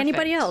 It's just perfect. like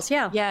anybody else.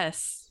 Yeah.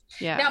 Yes.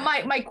 Yeah. Now,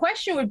 my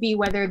question would be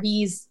whether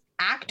these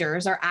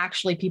actors are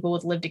actually people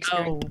with lived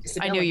experience.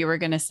 Oh, I knew you were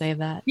going to say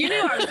that. You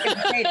knew I was going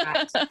to say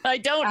that. I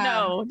don't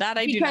know that.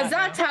 I do because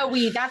not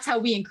that's how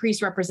we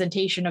increase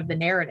representation of the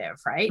narrative,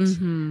 right?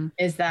 Mm-hmm.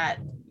 Is that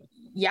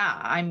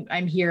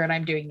I'm here and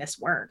I'm doing this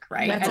work,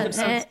 right?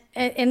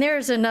 And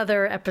there's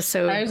another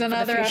episode. There's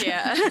another episode.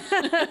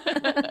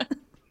 Yeah.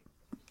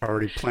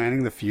 Already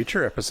planning the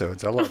future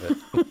episodes. I love it.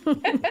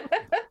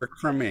 Work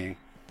from me.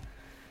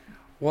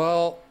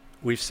 Well,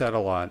 we've said a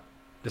lot.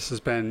 This has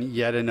been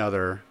yet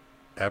another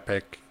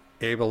epic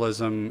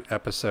ableism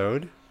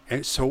episode.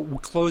 And so,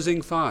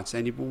 closing thoughts.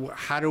 And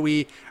how do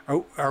we?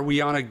 Are we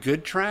on a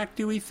good track?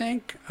 Do we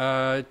think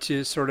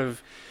to sort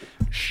of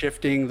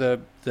shifting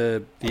the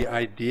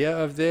idea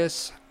of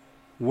this?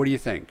 What do you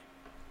think?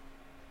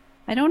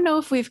 I don't know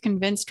if we've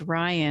convinced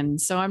Ryan,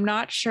 so I'm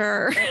not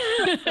sure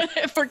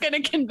if we're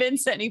going to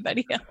convince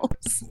anybody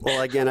else.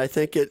 Well, again, I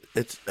think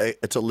it's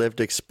a lived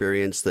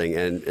experience thing,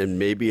 and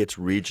maybe it's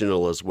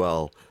regional as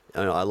well.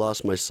 I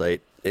lost my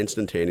sight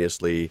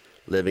instantaneously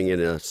living in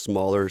a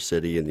smaller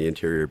city in the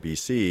interior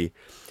BC,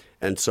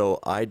 and so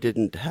I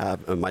didn't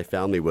have. My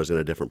family was in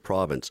a different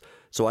province,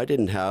 so I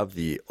didn't have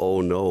the oh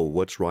no,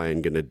 what's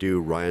Ryan going to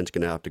do? Ryan's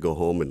going to have to go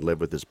home and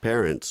live with his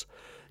parents.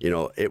 You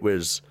know, it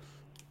was.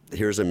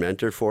 Here's a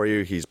mentor for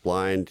you. He's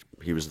blind.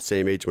 He was the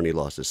same age when he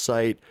lost his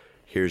sight.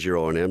 here's your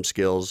O&M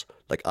skills.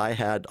 Like, I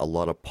had a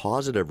lot of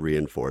positive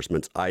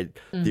reinforcements.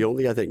 The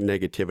only, I think,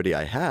 negativity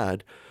I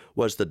had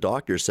was the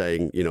doctor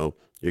saying, you know,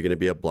 you're going to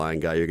be a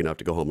blind guy. You're going to have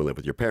to go home and live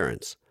with your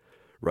parents.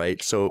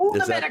 Right. So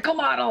the medical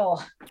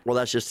model. Well,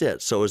 that's just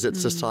it. So is it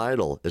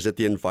societal? Is it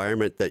the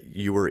environment that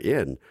you were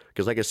in?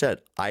 Because like I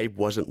said, I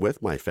wasn't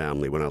with my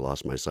family when I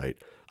lost my sight.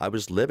 I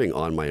was living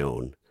on my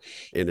own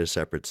in a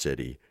separate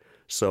city.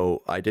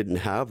 So I didn't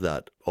have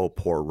that, oh,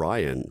 poor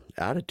Ryan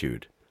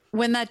attitude.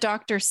 When that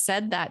doctor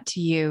said that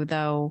to you,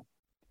 though.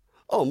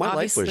 Oh, my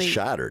life was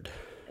shattered.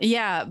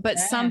 Yeah. But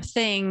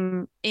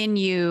something in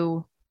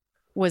you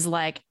was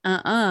like,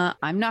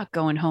 I'm not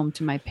going home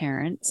to my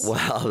parents.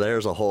 Well,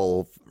 there's a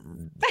whole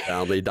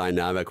family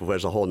dynamic.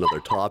 There's a whole nother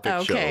topic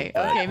Okay,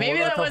 show. okay. Maybe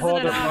that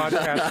wasn't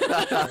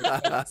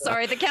enough.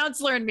 Sorry, the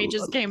counselor in me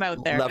just came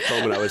out there. Left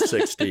home when I was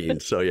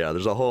 16. So yeah,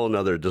 there's a whole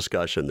nother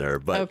discussion there.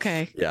 But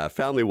okay. Yeah,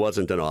 family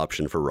wasn't an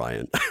option for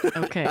Ryan.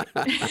 Okay.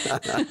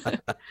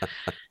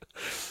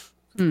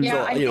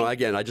 So, you know,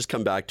 again, I just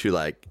come back to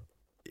like,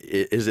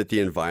 is it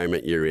the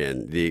environment you're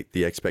in,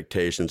 the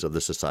expectations of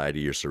the society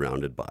you're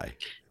surrounded by?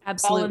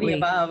 Absolutely. All of the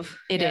above.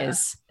 It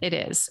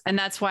is. And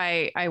that's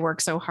why I work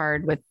so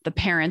hard with the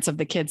parents of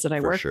the kids that I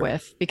work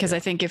with, because I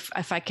think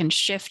if I can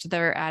shift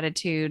their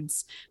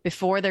attitudes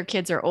before their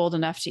kids are old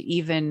enough to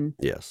even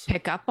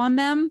pick up on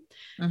them,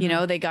 you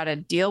know, they got to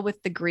deal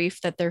with the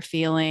grief that they're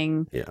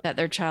feeling, that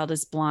their child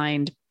is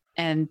blind,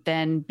 and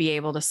then be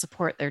able to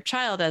support their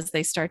child as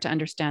they start to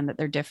understand that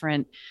they're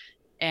different.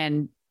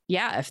 And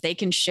yeah, if they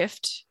can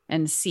shift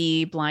and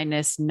see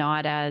blindness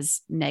not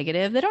as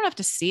negative, they don't have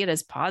to see it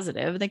as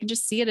positive. They can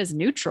just see it as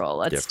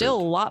neutral. It's still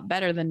a lot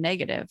better than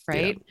negative,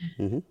 right?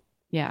 Yeah. Mm-hmm.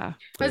 Yeah.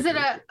 Was it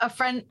a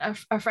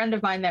friend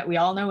of mine that we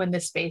all know in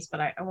this space, but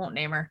I won't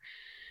name her,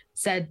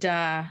 said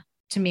to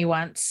me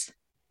once,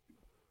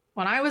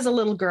 when I was a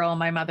little girl,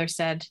 my mother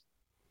said,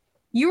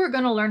 you were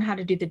going to learn how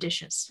to do the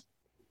dishes.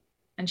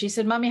 And she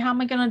said, Mommy, how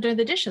am I going to do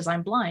the dishes?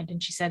 I'm blind.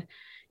 And she said,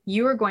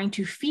 you are going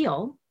to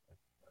feel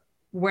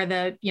where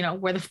the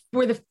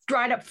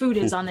dried up food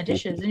is on the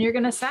dishes, and you're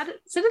going to sit at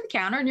the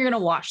counter and you're going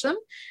to wash them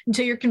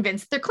until you're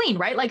convinced they're clean,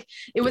 right? Like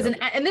it was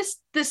and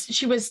this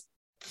she was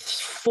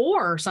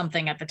 4 or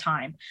something at the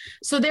time.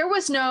 So there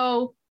was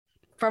no,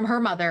 from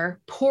her mother,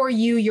 poor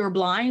you're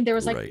blind. There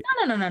was like,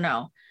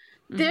 no.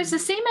 There's the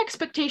same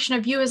expectation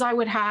of you as I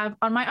would have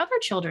on my other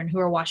children who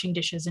are washing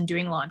dishes and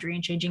doing laundry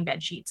and changing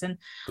bed sheets and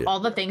all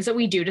the things that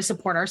we do to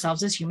support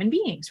ourselves as human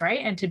beings, right?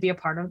 And to be a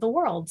part of the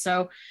world.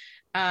 So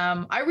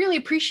I really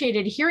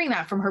appreciated hearing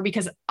that from her,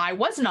 because I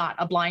was not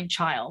a blind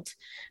child.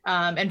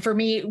 And for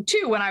me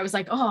too, when I was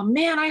like, oh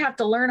man, I have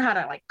to learn how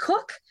to like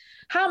cook.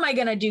 How am I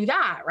going to do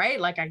that? Right?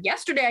 Like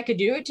yesterday I could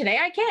do it. Today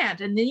I can't.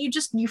 And then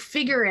you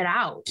figure it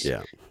out.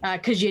 Yeah.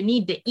 Cause you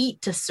need to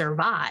eat to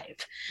survive.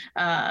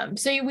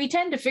 So we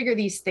tend to figure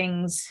these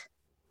things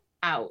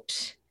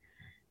out.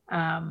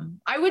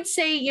 I would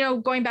say, you know,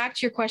 going back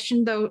to your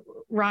question though,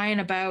 Ryan,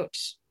 about,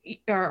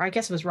 or I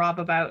guess it was Rob,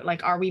 about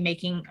like, are we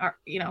making,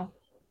 you know,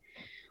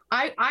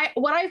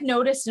 what I've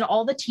noticed in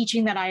all the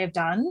teaching that I have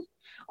done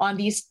on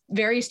these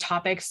various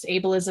topics,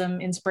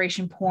 ableism,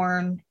 inspiration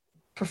porn,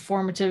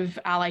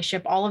 performative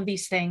allyship, all of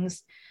these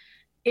things,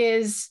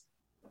 is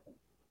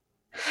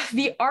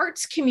the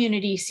arts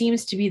community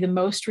seems to be the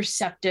most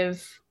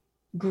receptive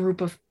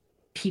group of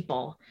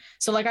people.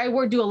 So like I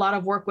would do a lot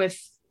of work with,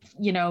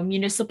 you know,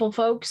 municipal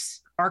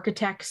folks,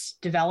 architects,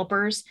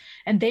 developers,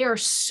 and they are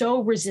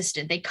so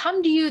resistant. They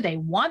come to you, they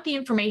want the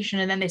information,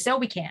 and then they say, oh,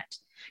 we can't.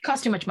 It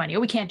costs too much money.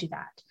 Oh, we can't do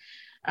that.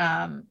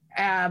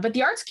 But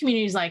the arts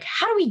community is like,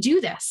 how do we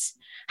do this?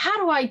 How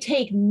do I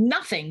take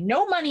nothing,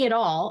 no money at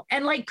all,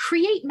 and like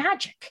create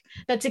magic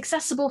that's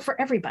accessible for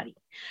everybody,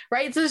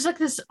 right? So there's like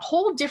this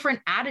whole different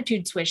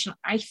attitude switch. And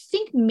I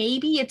think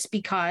maybe it's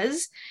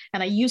because,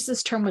 and I use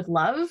this term with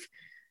love,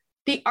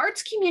 the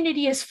arts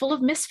community is full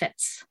of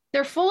misfits.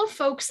 They're full of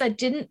folks that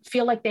didn't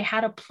feel like they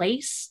had a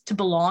place to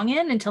belong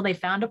in until they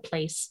found a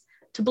place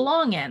to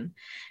belong in.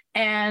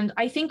 And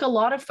I think a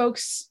lot of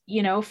folks,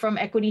 you know, from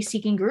equity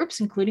seeking groups,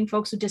 including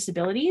folks with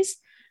disabilities,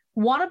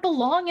 want to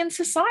belong in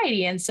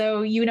society. And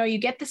so, you know, you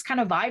get this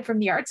kind of vibe from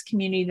the arts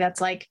community that's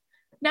like,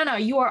 no,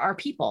 you are our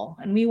people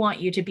and we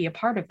want you to be a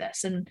part of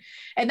this. And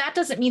that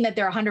doesn't mean that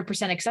they're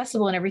 100%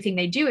 accessible in everything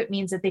they do. It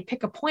means that they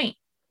pick a point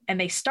and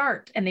they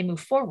start and they move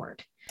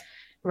forward.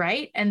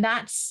 Right. And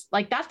that's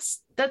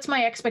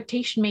my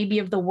expectation maybe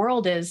of the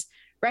world, is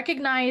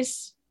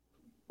recognize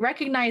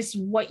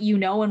what you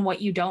know and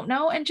what you don't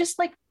know, and just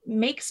like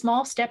make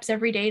small steps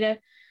every day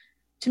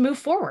to move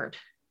forward.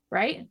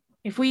 Right.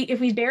 If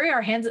we bury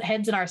our heads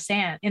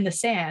in the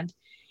sand,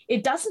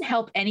 it doesn't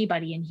help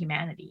anybody in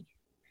humanity.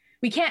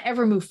 We can't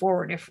ever move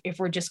forward if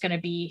we're just going to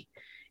be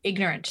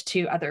ignorant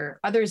to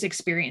others'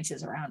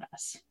 experiences around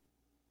us.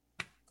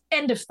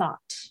 End of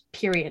thought.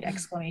 Period.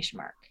 Exclamation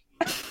mark.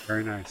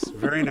 Very nice.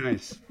 Very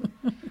nice.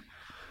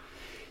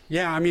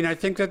 Yeah, I mean, I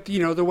think that, you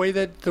know, the way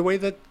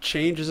that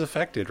change is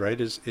affected, right,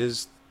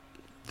 is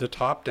the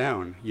top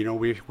down. You know,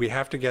 we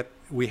have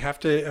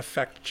to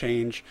affect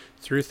change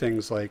through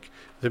things like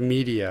the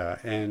media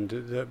and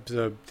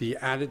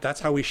the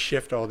that's how we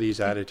shift all these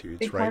attitudes,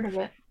 Big right? part of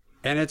it.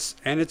 And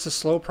it's a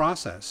slow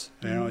process.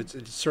 You know,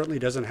 it certainly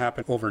doesn't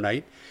happen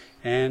overnight.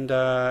 And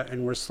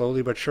we're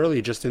slowly but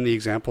surely, just in the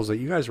examples that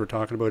you guys were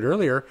talking about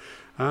earlier,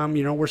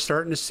 you know, we're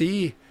starting to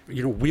see,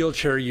 you know,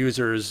 wheelchair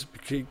users,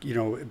 you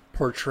know,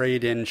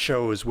 portrayed in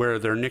shows where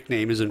their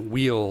nickname isn't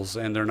Wheels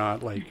and they're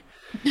not like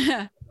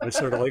it's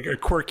sort of like a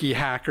quirky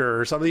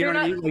hacker or something. You know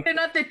what I mean? Like, they're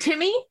not the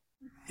Timmy.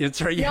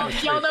 it's right. Yeah,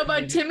 Y'all know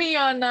about Timmy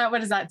on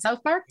what is that?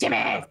 South Park? Timmy.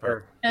 And it's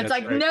That's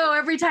like right. no.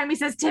 Every time he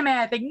says Timmy,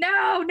 I think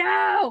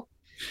no.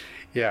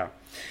 Yeah.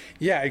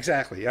 Yeah,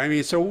 exactly. I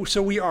mean, so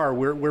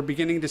we're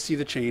beginning to see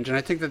the change, and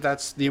I think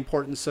that's the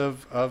importance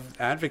of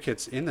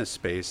advocates in this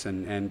space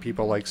and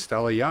people like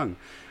Stella Young,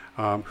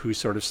 who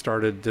sort of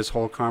started this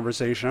whole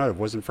conversation out. If it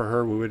wasn't for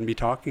her, we wouldn't be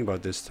talking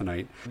about this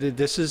tonight.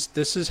 This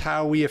is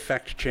how we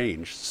affect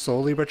change,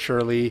 slowly but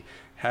surely,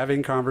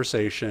 having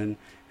conversation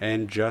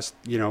and just,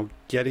 you know,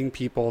 getting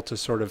people to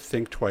sort of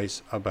think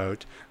twice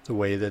about the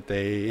way that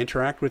they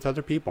interact with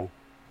other people.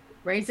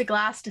 Raise a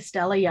glass to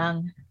Stella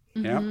Young.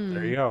 Yeah,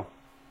 there you go.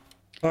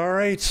 All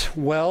right.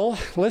 Well,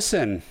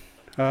 listen,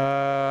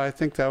 I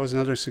think that was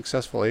another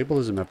successful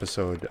ableism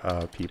episode,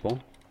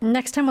 people.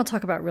 Next time we'll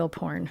talk about real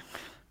porn.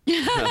 How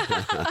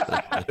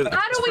do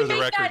we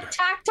make that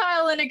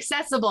tactile and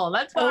accessible?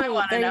 That's what I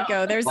want to know. There you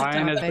go. There's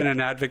Ryan a has topic. been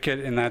an advocate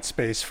in that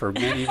space for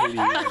many, many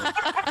years.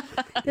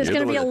 There's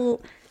You're going to the be one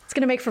it's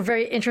going to make for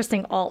very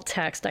interesting alt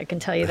text, I can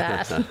tell you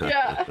that.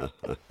 Yeah.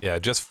 Yeah,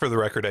 just for the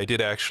record, I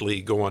did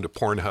actually go onto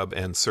Pornhub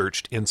and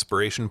searched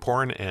inspiration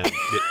porn, and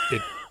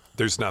it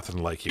there's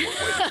nothing like you.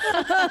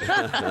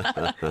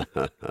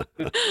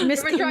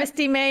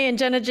 Misty May and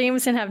Jenna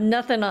Jameson have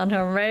nothing on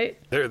her, right?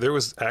 There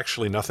was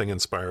actually nothing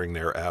inspiring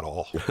there at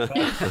all.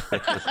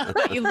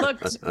 You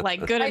looked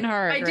like good and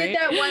hard, I right? did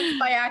that once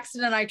by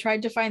accident. I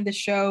tried to find the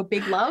show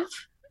Big Love.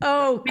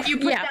 Oh, If you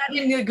put yeah. that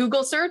in the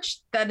Google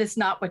search, that is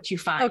not what you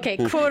find. Okay,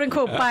 quote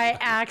unquote by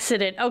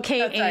accident. Okay,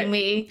 That's right.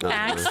 Amy,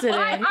 accident.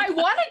 I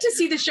wanted to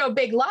see the show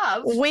Big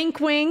Love, Wink,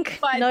 wink,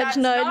 but nudge, that's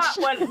nudge. not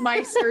what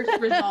my search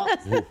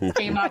results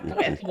came up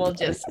with. We'll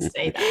just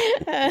say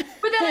that.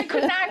 But then I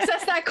couldn't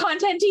access that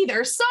content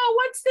either. So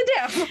what's the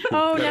diff?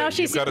 Oh, now You've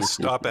she's got to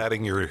stop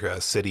adding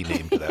your city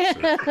name to that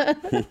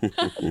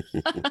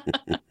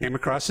search. Came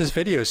across this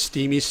video,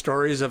 Steamy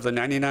Stories of the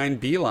 99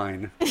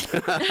 Beeline.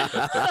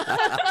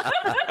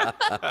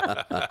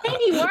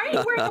 Baby, why are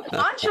you wearing a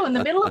poncho in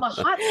the middle of a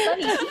hot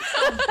sunny Tuesday?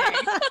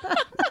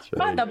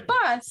 On the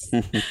bus.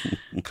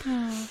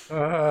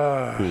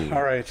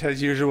 All right, as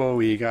usual,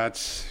 we got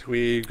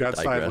digressed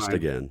sidelined.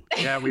 again.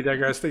 Yeah, we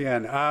digressed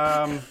again.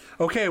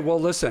 Okay, well,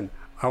 listen,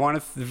 I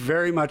want to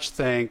very much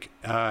thank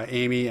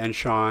Amy and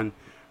Sean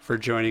for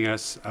joining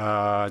us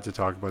to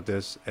talk about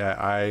this.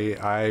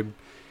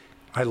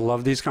 I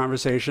love these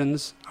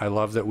conversations. I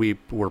love that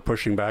we're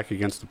pushing back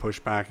against the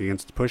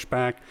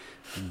pushback,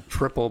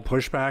 triple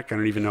pushback. I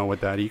don't even know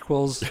what that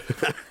equals.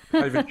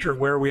 Not even sure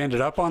where we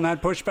ended up on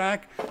that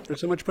pushback.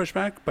 There's so much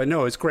pushback, but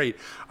no, it's great.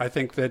 I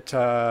think that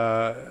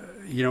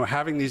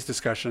having these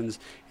discussions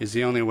is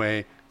the only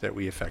way that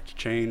we affect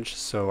change.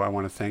 So I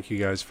want to thank you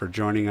guys for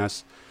joining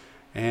us.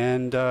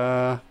 And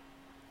what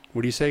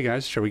do you say,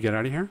 guys? Shall we get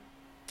out of here?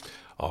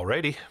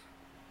 Alrighty.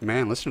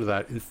 Man, listen to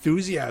that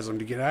enthusiasm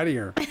to get out of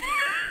here.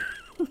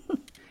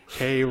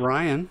 Hey,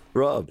 Ryan.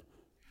 Rob,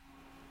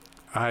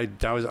 I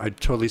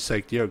totally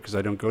psyched you out because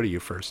I don't go to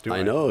you first, do I?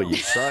 I know you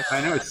suck. I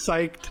know,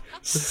 psyched.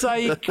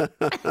 Psych.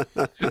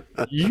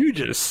 You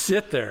just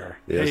sit there.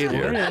 Yes, hey,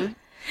 dear. Lauren.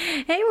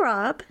 Hey,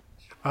 Rob.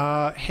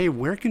 Hey,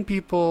 where can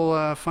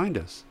people find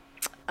us?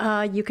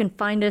 You can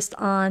find us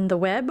on the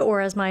web,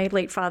 or as my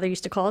late father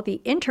used to call it,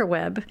 the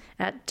interweb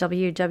at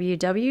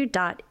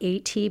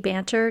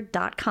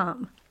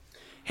www.atbanter.com.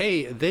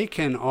 Hey, they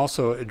can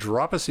also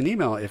drop us an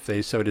email if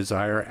they so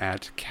desire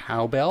at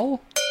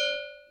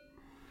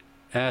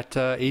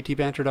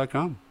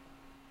cowbell@atbanter.com.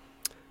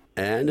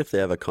 And if they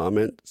have a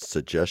comment,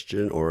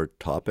 suggestion, or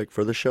topic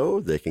for the show,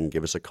 they can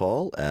give us a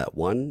call at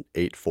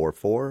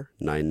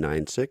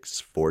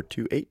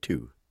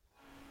 1-844-996-4282.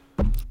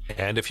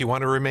 And if you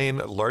want to remain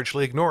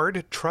largely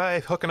ignored, try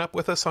hooking up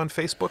with us on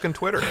Facebook and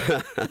Twitter.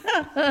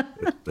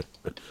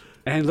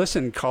 And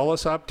listen, call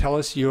us up, tell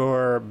us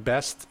your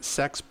best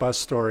sex bus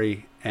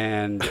story,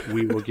 and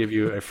we will give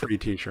you a free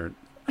t-shirt.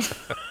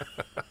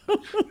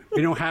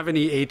 We don't have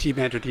any AT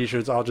Banter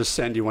t-shirts. I'll just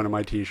send you one of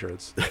my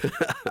t-shirts.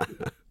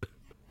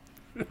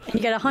 You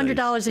get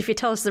 $100 if you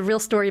tell us the real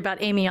story about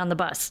Amy on the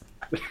bus.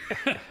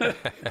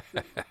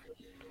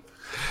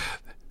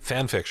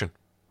 Fan fiction.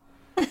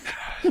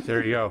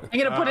 There you go. I'm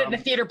going to put it in a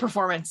theater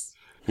performance.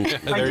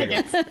 There you go.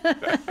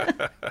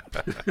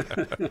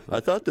 I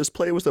thought this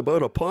play was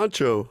about a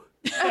poncho.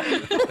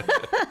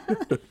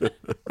 It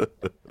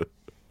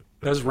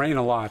does rain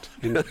a lot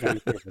in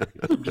Vancouver.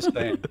 I'm just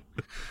saying.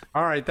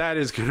 All right, that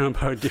is going to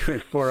about do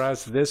it for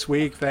us this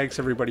week. Thanks,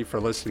 everybody, for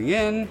listening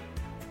in.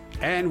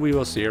 And we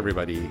will see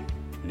everybody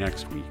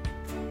next week.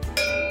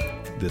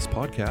 This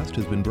podcast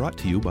has been brought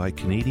to you by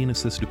Canadian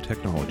Assistive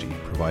Technology,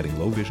 providing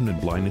low vision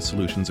and blindness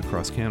solutions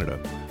across Canada.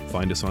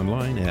 Find us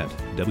online at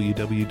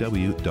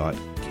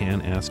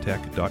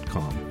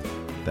www.canasstech.com.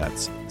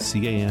 That's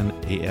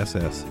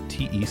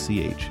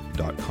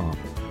CANASSTECH.com.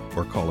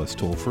 Or call us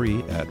toll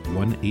free at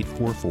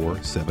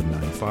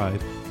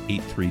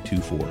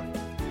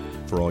 1-844-795-8324.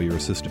 For all your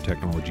assistive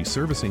technology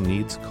servicing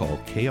needs, call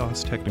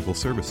Chaos Technical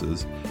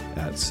Services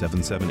at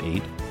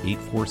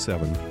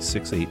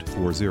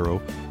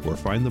 778-847-6840 or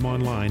find them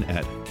online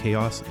at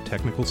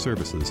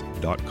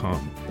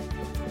chaostechnicalservices.com.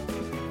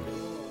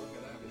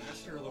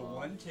 Master of the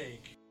one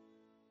take.